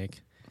NSYNC,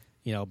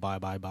 Bye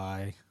Bye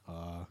Bye,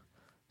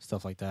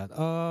 stuff like that.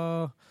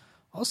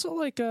 Also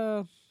like,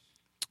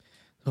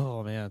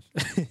 oh man,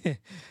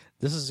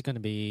 this is gonna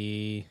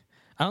be.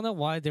 I don't know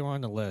why they were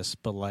on the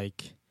list, but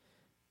like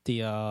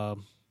the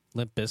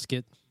Limp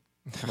Bizkit,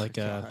 like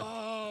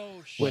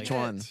Oh, shit. Which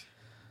one?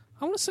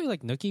 I want to say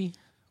like Nookie,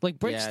 like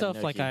break Yeah,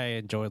 stuff. Like Nookie. I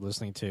enjoyed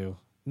listening to.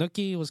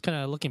 Nookie was kind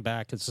of looking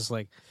back. It's just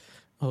like,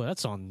 oh, that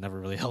song never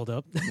really held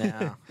up.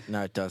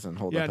 No, it doesn't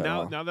hold Yeah, up at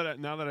all.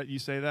 now that you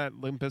say that,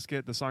 Limp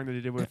Bizkit, the song that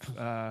he did with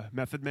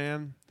Method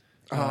Man,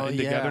 Oh, and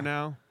yeah. Together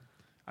Now,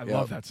 I Yep.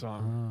 love that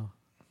song.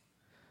 Oh.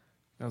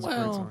 That was a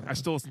Well- great song. I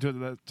still listen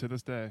to it to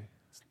this day.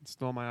 It's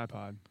still on my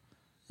iPod.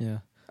 Yeah,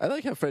 I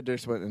like how Fred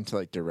Durst went into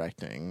like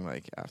directing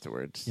like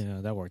afterwards.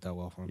 that worked out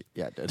well for him.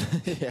 Yeah, it did.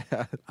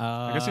 Yeah.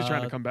 I guess he's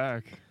trying to come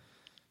back.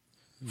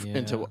 Yeah.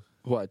 Into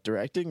what?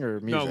 Directing or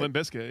music? No, Limp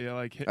Bizkit. Yeah,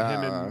 like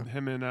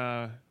him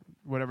and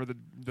whatever the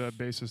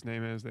bassist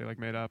name is, they like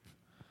made up.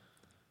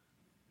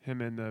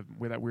 Him and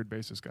that weird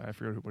bassist guy. I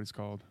forget what he's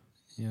called.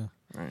 Yeah.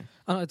 Right.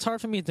 It's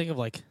hard for me to think of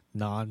like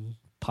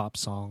non-pop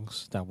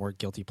songs that weren't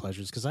guilty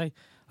pleasures because I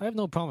have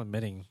no problem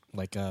admitting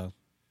like I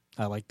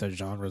like the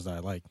genres that I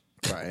like.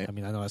 Right. I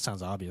mean, I know that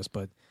sounds obvious,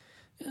 but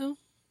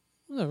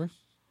whatever.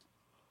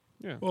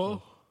 Yeah.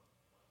 Well,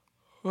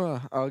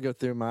 I'll go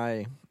through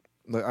my.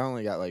 Look, I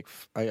only got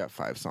I got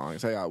 5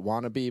 songs. I got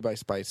 "Wannabe" by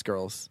Spice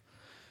Girls.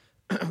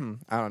 I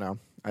don't know.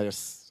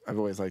 I've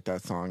always liked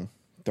that song.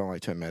 Don't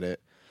like to admit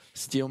it.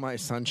 "Steal My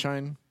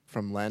Sunshine"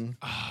 from Len.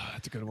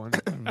 That's a good one.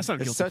 That's not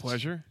a It's guilty such-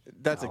 pleasure,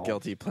 That's a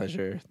guilty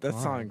pleasure. That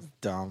Wow. song's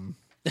dumb.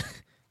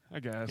 I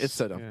guess. It's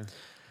so dumb. Yeah.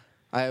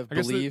 I have I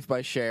guess "Believe"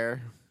 by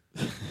Cher.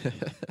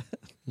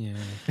 Yeah.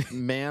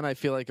 "Man, I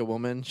Feel Like a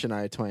Woman,"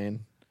 Shania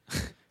Twain.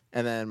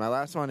 And then my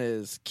last one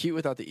is "Cute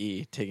Without the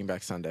E," Taking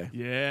Back Sunday.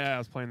 Yeah, I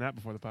was playing that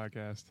before the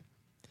podcast.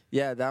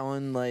 Yeah, that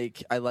one,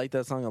 I like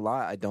that song a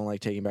lot. I don't like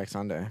Taking Back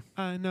Sunday.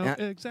 I know Yeah.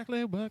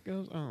 exactly what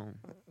goes on.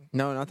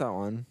 No, not that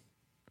one.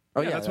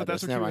 Oh, Yeah, yeah, that's what-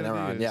 that's what never Cute mind,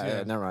 Without never the E mind. is, Yeah,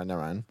 yeah.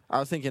 never mind. I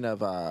was thinking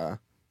of, right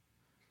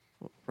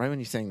when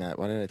you sang that,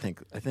 what did I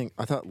think?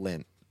 I thought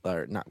Lint,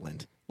 or not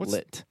Lint, What's-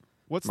 Lit.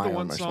 What's My the Own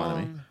one Worst song?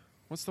 Enemy.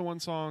 What's the one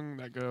song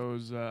that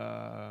goes?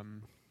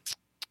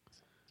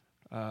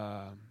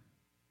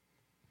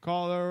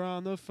 Call her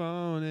on the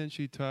phone and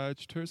she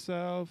touched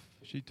herself.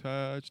 She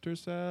touched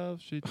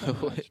herself. She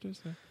touched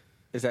herself.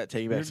 Is that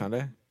Taking Back Maybe-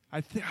 Sunday? I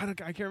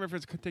can't remember if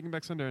it's Taking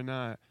Back Sunday or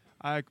not.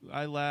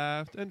 I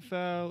laughed and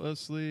fell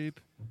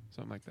asleep.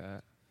 Something like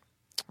that.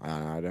 I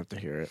don't know. I'd have to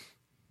hear it.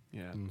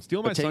 Yeah.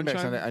 Steal My But Taking Sunshine.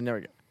 Back Sunday, I never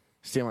get.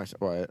 Steal My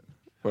What?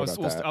 What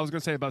about that? I was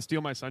gonna say about "Steal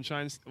My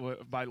Sunshine"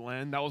 by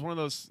Len. That was one of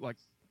those like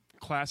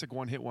classic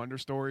one-hit wonder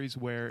stories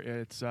where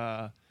it's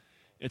a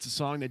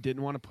song they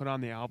didn't want to put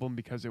on the album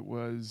because it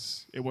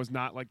was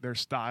not like their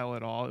style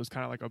at all. It was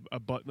kind of like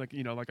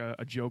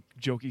a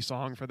jokey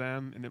song for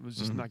them, and it was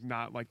just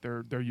not like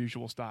their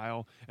usual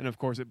style. And of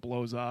course, it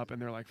blows up,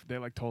 and they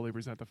totally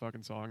resent the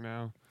fucking song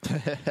now.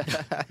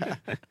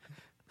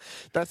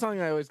 That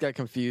song I always got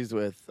confused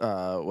with,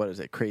 what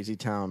is it, Crazy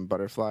Town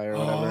Butterfly or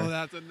whatever. Oh,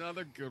 that's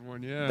another good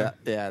one. Yeah.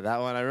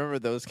 That one. I remember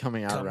those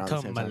coming out around the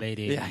Come, same my time.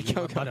 lady. Yeah,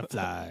 come.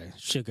 Butterfly,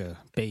 sugar,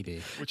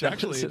 baby. Which That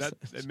actually was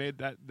just- it made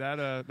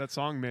that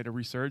song made a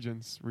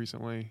resurgence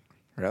recently.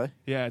 Really?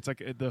 Yeah, it's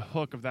like the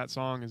hook of that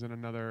song is in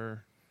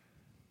another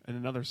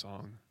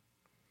song.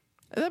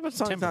 That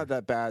song's Timber. not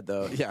that bad,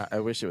 though. Yeah,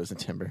 I wish it was in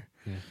Timber.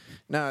 Yeah.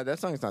 No, that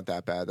song's not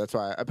that bad. That's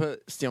why I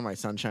put "Steal My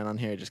Sunshine" on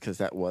here, just because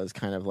that was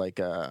kind of like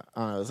I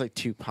don't know, it was like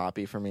too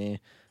poppy for me.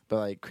 But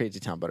like "Crazy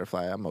Town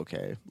Butterfly," I'm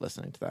okay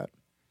listening to that.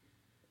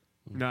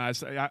 No,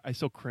 I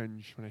still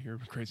cringe when I hear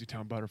 "Crazy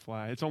Town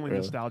Butterfly." It's only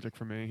Really? nostalgic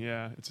for me.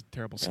 Yeah, it's a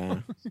terrible Yeah.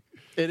 song.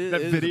 It is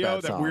That it is a video,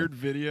 bad that song. weird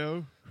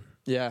video,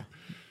 Yeah,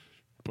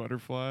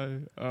 Butterfly.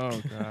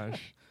 Oh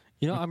gosh.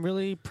 I'm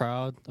really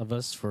proud of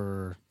us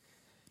for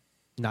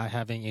not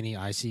having any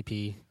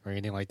ICP or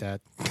anything like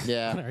that on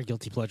yeah. our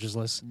guilty pleasures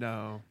list.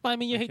 No. Well, I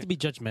mean, you hate to be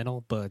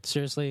judgmental, but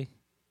seriously,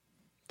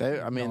 They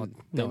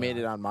No, made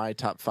it on my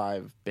top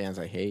 5 bands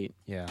I hate.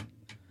 yeah.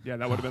 Yeah,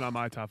 that would have been on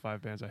my top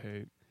 5 bands I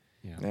hate.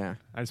 Yeah,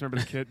 I just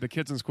remember the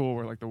kids in school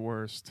were like the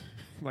worst.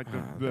 Like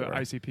the they were.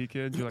 ICP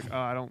kids. You're like, oh,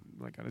 I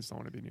just don't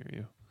want to be near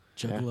you.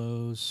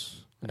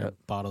 Juggalos, and Yep.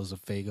 bottles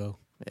of Fago.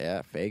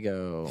 yeah.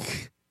 Fago,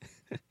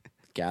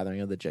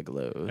 Gathering of the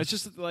Juggalos. It's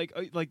just like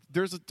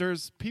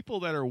there's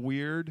people that are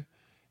weird,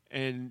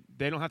 and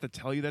they don't have to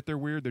tell you that they're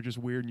weird. They're just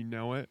weird, and you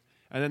know it.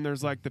 And then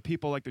there's like the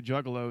people like the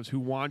Juggalos who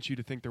want you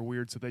to think they're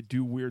weird, so they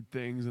do weird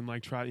things and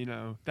like try,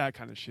 that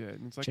kind of shit.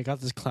 And it's like Check out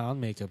this clown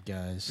makeup,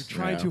 guys. you're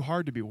trying Yeah. too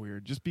hard to be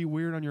weird. Just be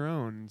weird on your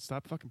own. And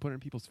stop fucking putting it in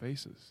people's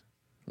faces.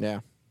 yeah.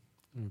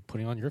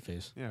 Putting on your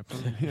face. Yeah,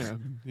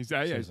 he's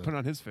putting it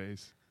on his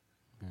face.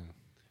 Yeah.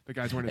 The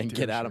guy's wearing a and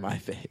deer get out of shirt. my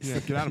face. Yeah,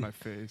 get out of my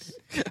face.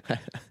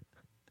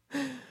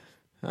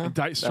 Huh?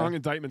 Strong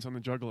indictments on the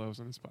Juggalos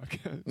on this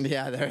podcast.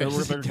 Yeah, They're going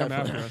to come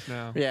definitely. after us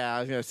now. Yeah, I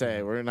was gonna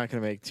say we're not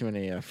gonna make too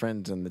many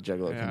friends in the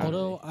Juggalo Yeah. community.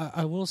 Although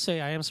I will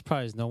say I am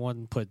surprised no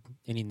one put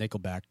any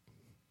Nickelback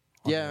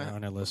on, Yeah.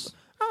 on their list.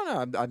 I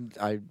don't know.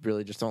 I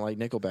really just don't like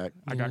Nickelback.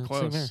 I got Yeah, same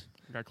close. here.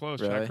 I got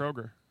close. Really? Chad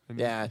Kroger. And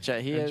Yeah, and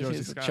Josie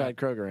he's Scott. Chad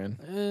Kroger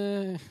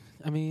in.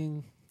 I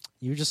mean,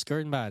 you were just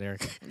skirting by it,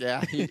 Eric.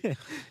 Yeah,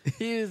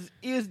 he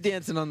was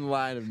dancing on the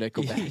line of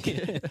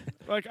Nickelback.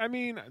 Like, I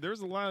mean,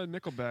 there's a lot of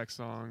Nickelback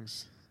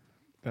songs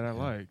that I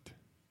liked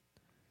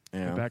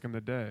Yeah, back in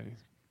the day.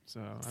 So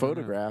I don't know.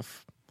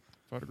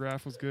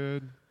 Photograph. was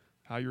good.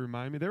 How You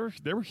Remind Me. They were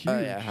huge. Oh,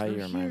 yeah, How They You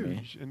were Remind Me.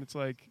 huge. And it's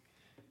like,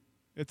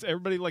 it's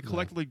everybody like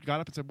collectively got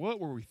up and said, "What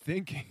were we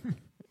thinking?"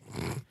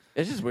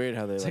 It's just weird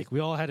how they It's like like we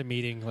all had a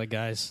meeting, like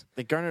guys.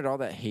 they garnered all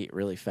that hate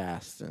really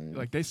fast, and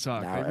Like they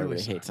suck. now They really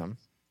everybody suck. hates them.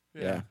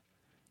 Yeah. Yeah.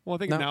 Well, I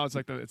think No. now it's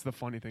like it's the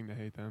funny thing to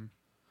hate them.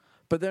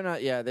 But they're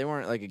not. Yeah, they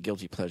weren't like a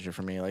guilty pleasure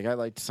for me. Like I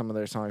liked some of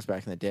their songs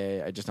back in the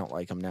day. I just don't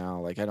like them now.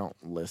 Like I don't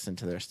listen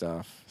to their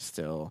stuff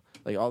still.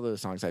 Like all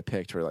those songs I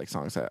picked were like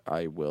songs that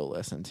I will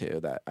listen to.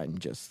 That I'm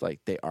just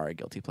like they are a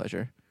guilty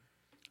pleasure.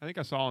 I think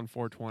I saw on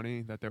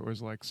 420 that there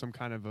was like some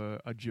kind of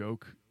a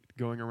joke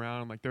going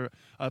around. Like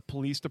a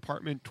police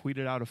department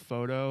tweeted out a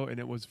photo, and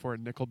it was for a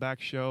Nickelback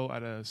show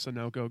at a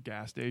Sunoco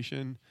gas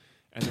station.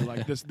 And they're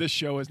like, "This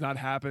show is not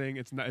happening.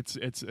 It's not.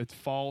 It's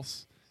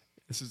false.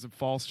 This is a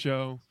false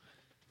show."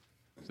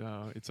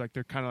 So it's like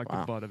they're kind of like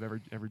Wow. the butt of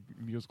every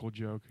musical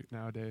joke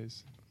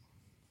nowadays.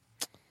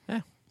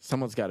 Yeah,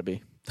 someone's got to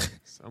be.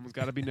 Someone's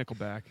got to be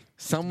Nickelback.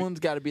 Someone's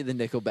got to be the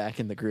Nickelback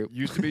in the group.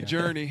 Used to be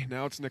Journey,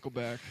 now it's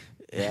Nickelback.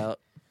 Yeah.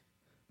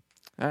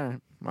 All right.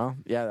 Well,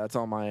 yeah, that's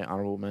all my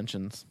honorable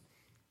mentions.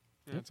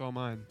 Yeah, that's all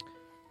mine.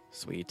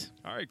 Sweet.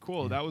 All right,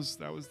 cool. That was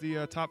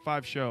the top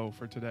 5 show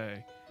for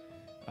today.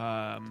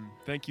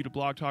 Thank you to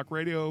Blog Talk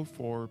Radio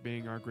for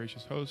being our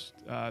gracious host.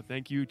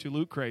 Thank you to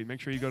Loot Crate. Make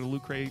sure you go to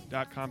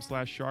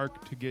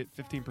lootcrate.com/shark to get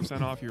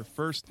 15% off your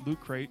first Loot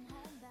Crate.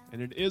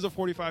 And it is a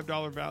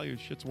 $45 value.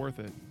 Shit's worth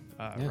it.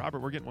 Yeah. Robert,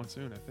 we're getting one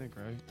soon, I think,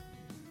 right?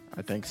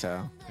 I think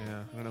so.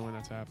 Yeah, I don't know when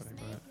that's happening,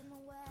 but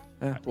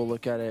Yeah, we'll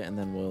look at it and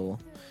then we'll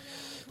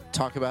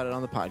talk about it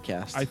on the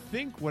podcast. I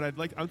think what I'd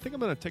like, I think I'm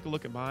going to take a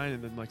look at mine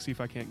and then like see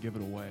if I can't give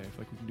it away. If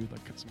like we can do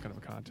like some kind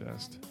of a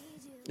contest.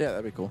 yeah,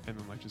 that'd be cool. And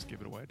then like just give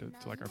it away to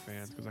like our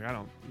fans, because like I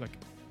don't like,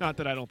 not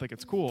that I don't think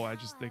it's cool, I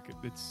just think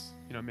it's,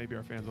 you know, maybe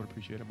our fans would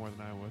appreciate it more than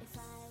I would.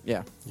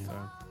 Yeah, Yeah. So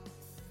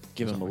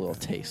give them a Something little like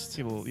that. taste.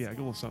 give a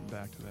little something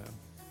back to them,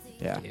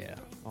 Yeah. Yeah.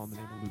 all in the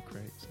name of Loot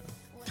Crate. So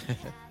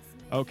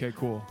okay,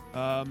 cool.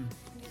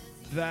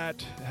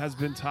 That has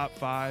been top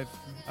 5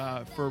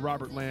 for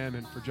Robert Lamb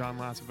and for John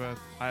Lassaveth.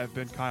 I have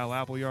been Kyle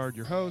Appleyard,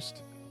 your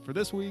host for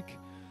this week,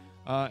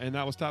 and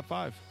that was top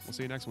 5. We'll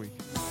see you next week.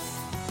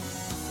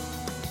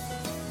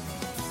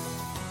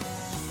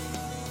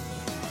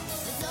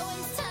 There's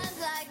always times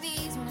like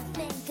these when I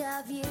think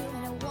of you,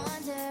 and I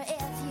wonder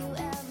if you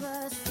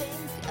ever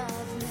think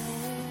of me.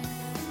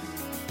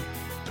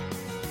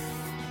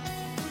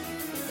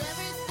 'Cause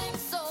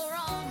everything's so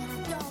wrong, and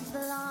I don't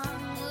belong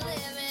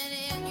living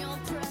in your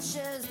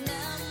precious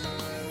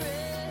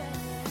memory.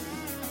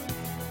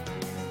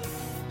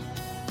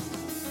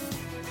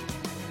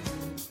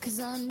 'Cause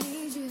I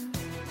need you,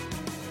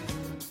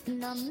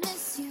 and I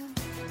miss you.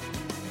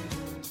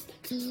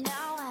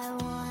 Now I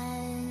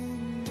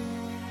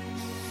wonder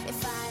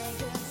if I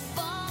could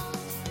fall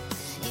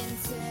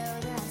into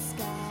the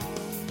sky.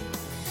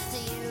 Do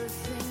you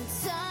think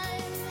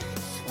time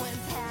went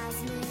past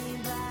me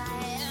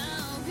by?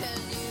 Oh,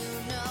 'cause you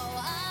know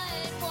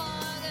I'd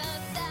walk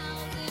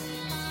 1,000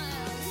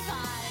 miles if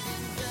I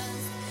could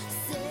just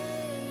see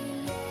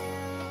you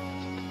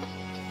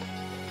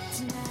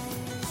tonight.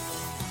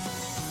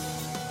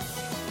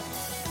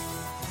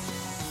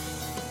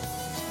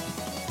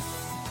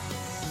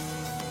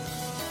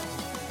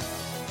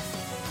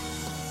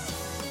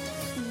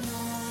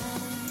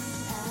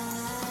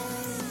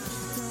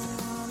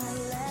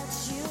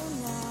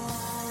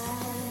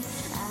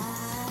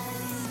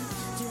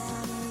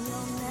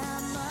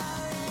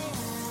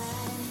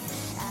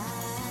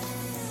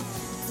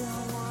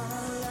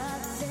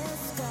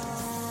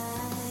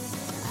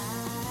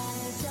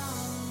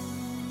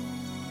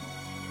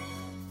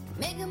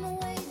 Making my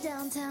way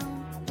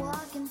downtown,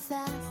 walking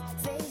fast,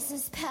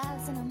 faces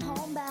pass and I'm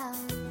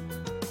homebound.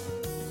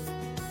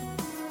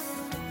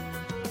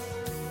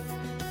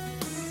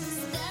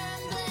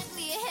 Staring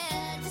blankly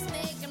ahead, just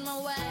making my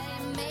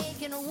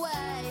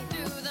way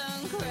through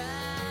the crowd.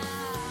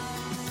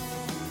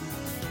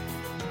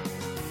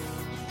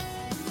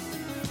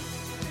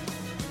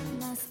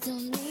 And I still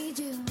need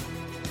you,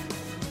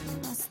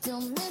 I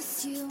still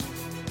miss you.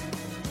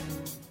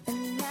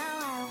 And now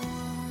I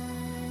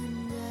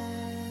wonder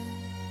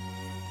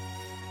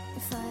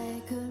if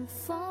I could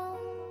fall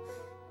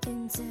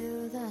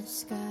into the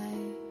sky.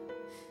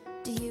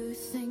 Do you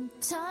think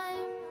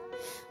time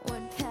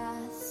would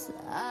pass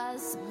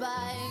us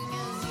by?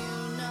 'Cause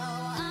you know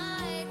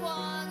I'd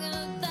walk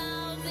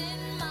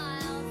 1,000 miles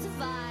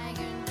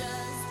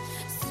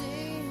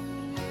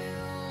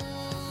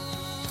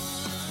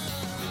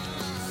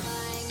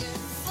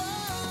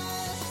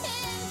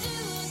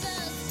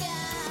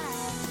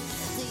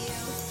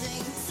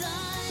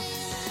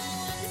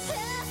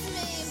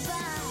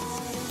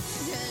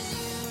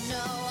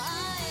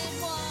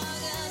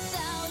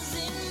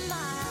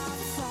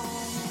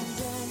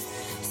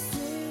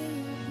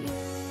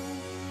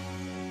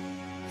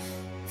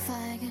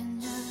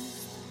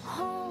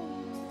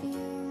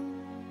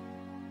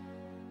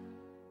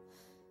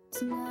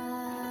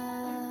smile.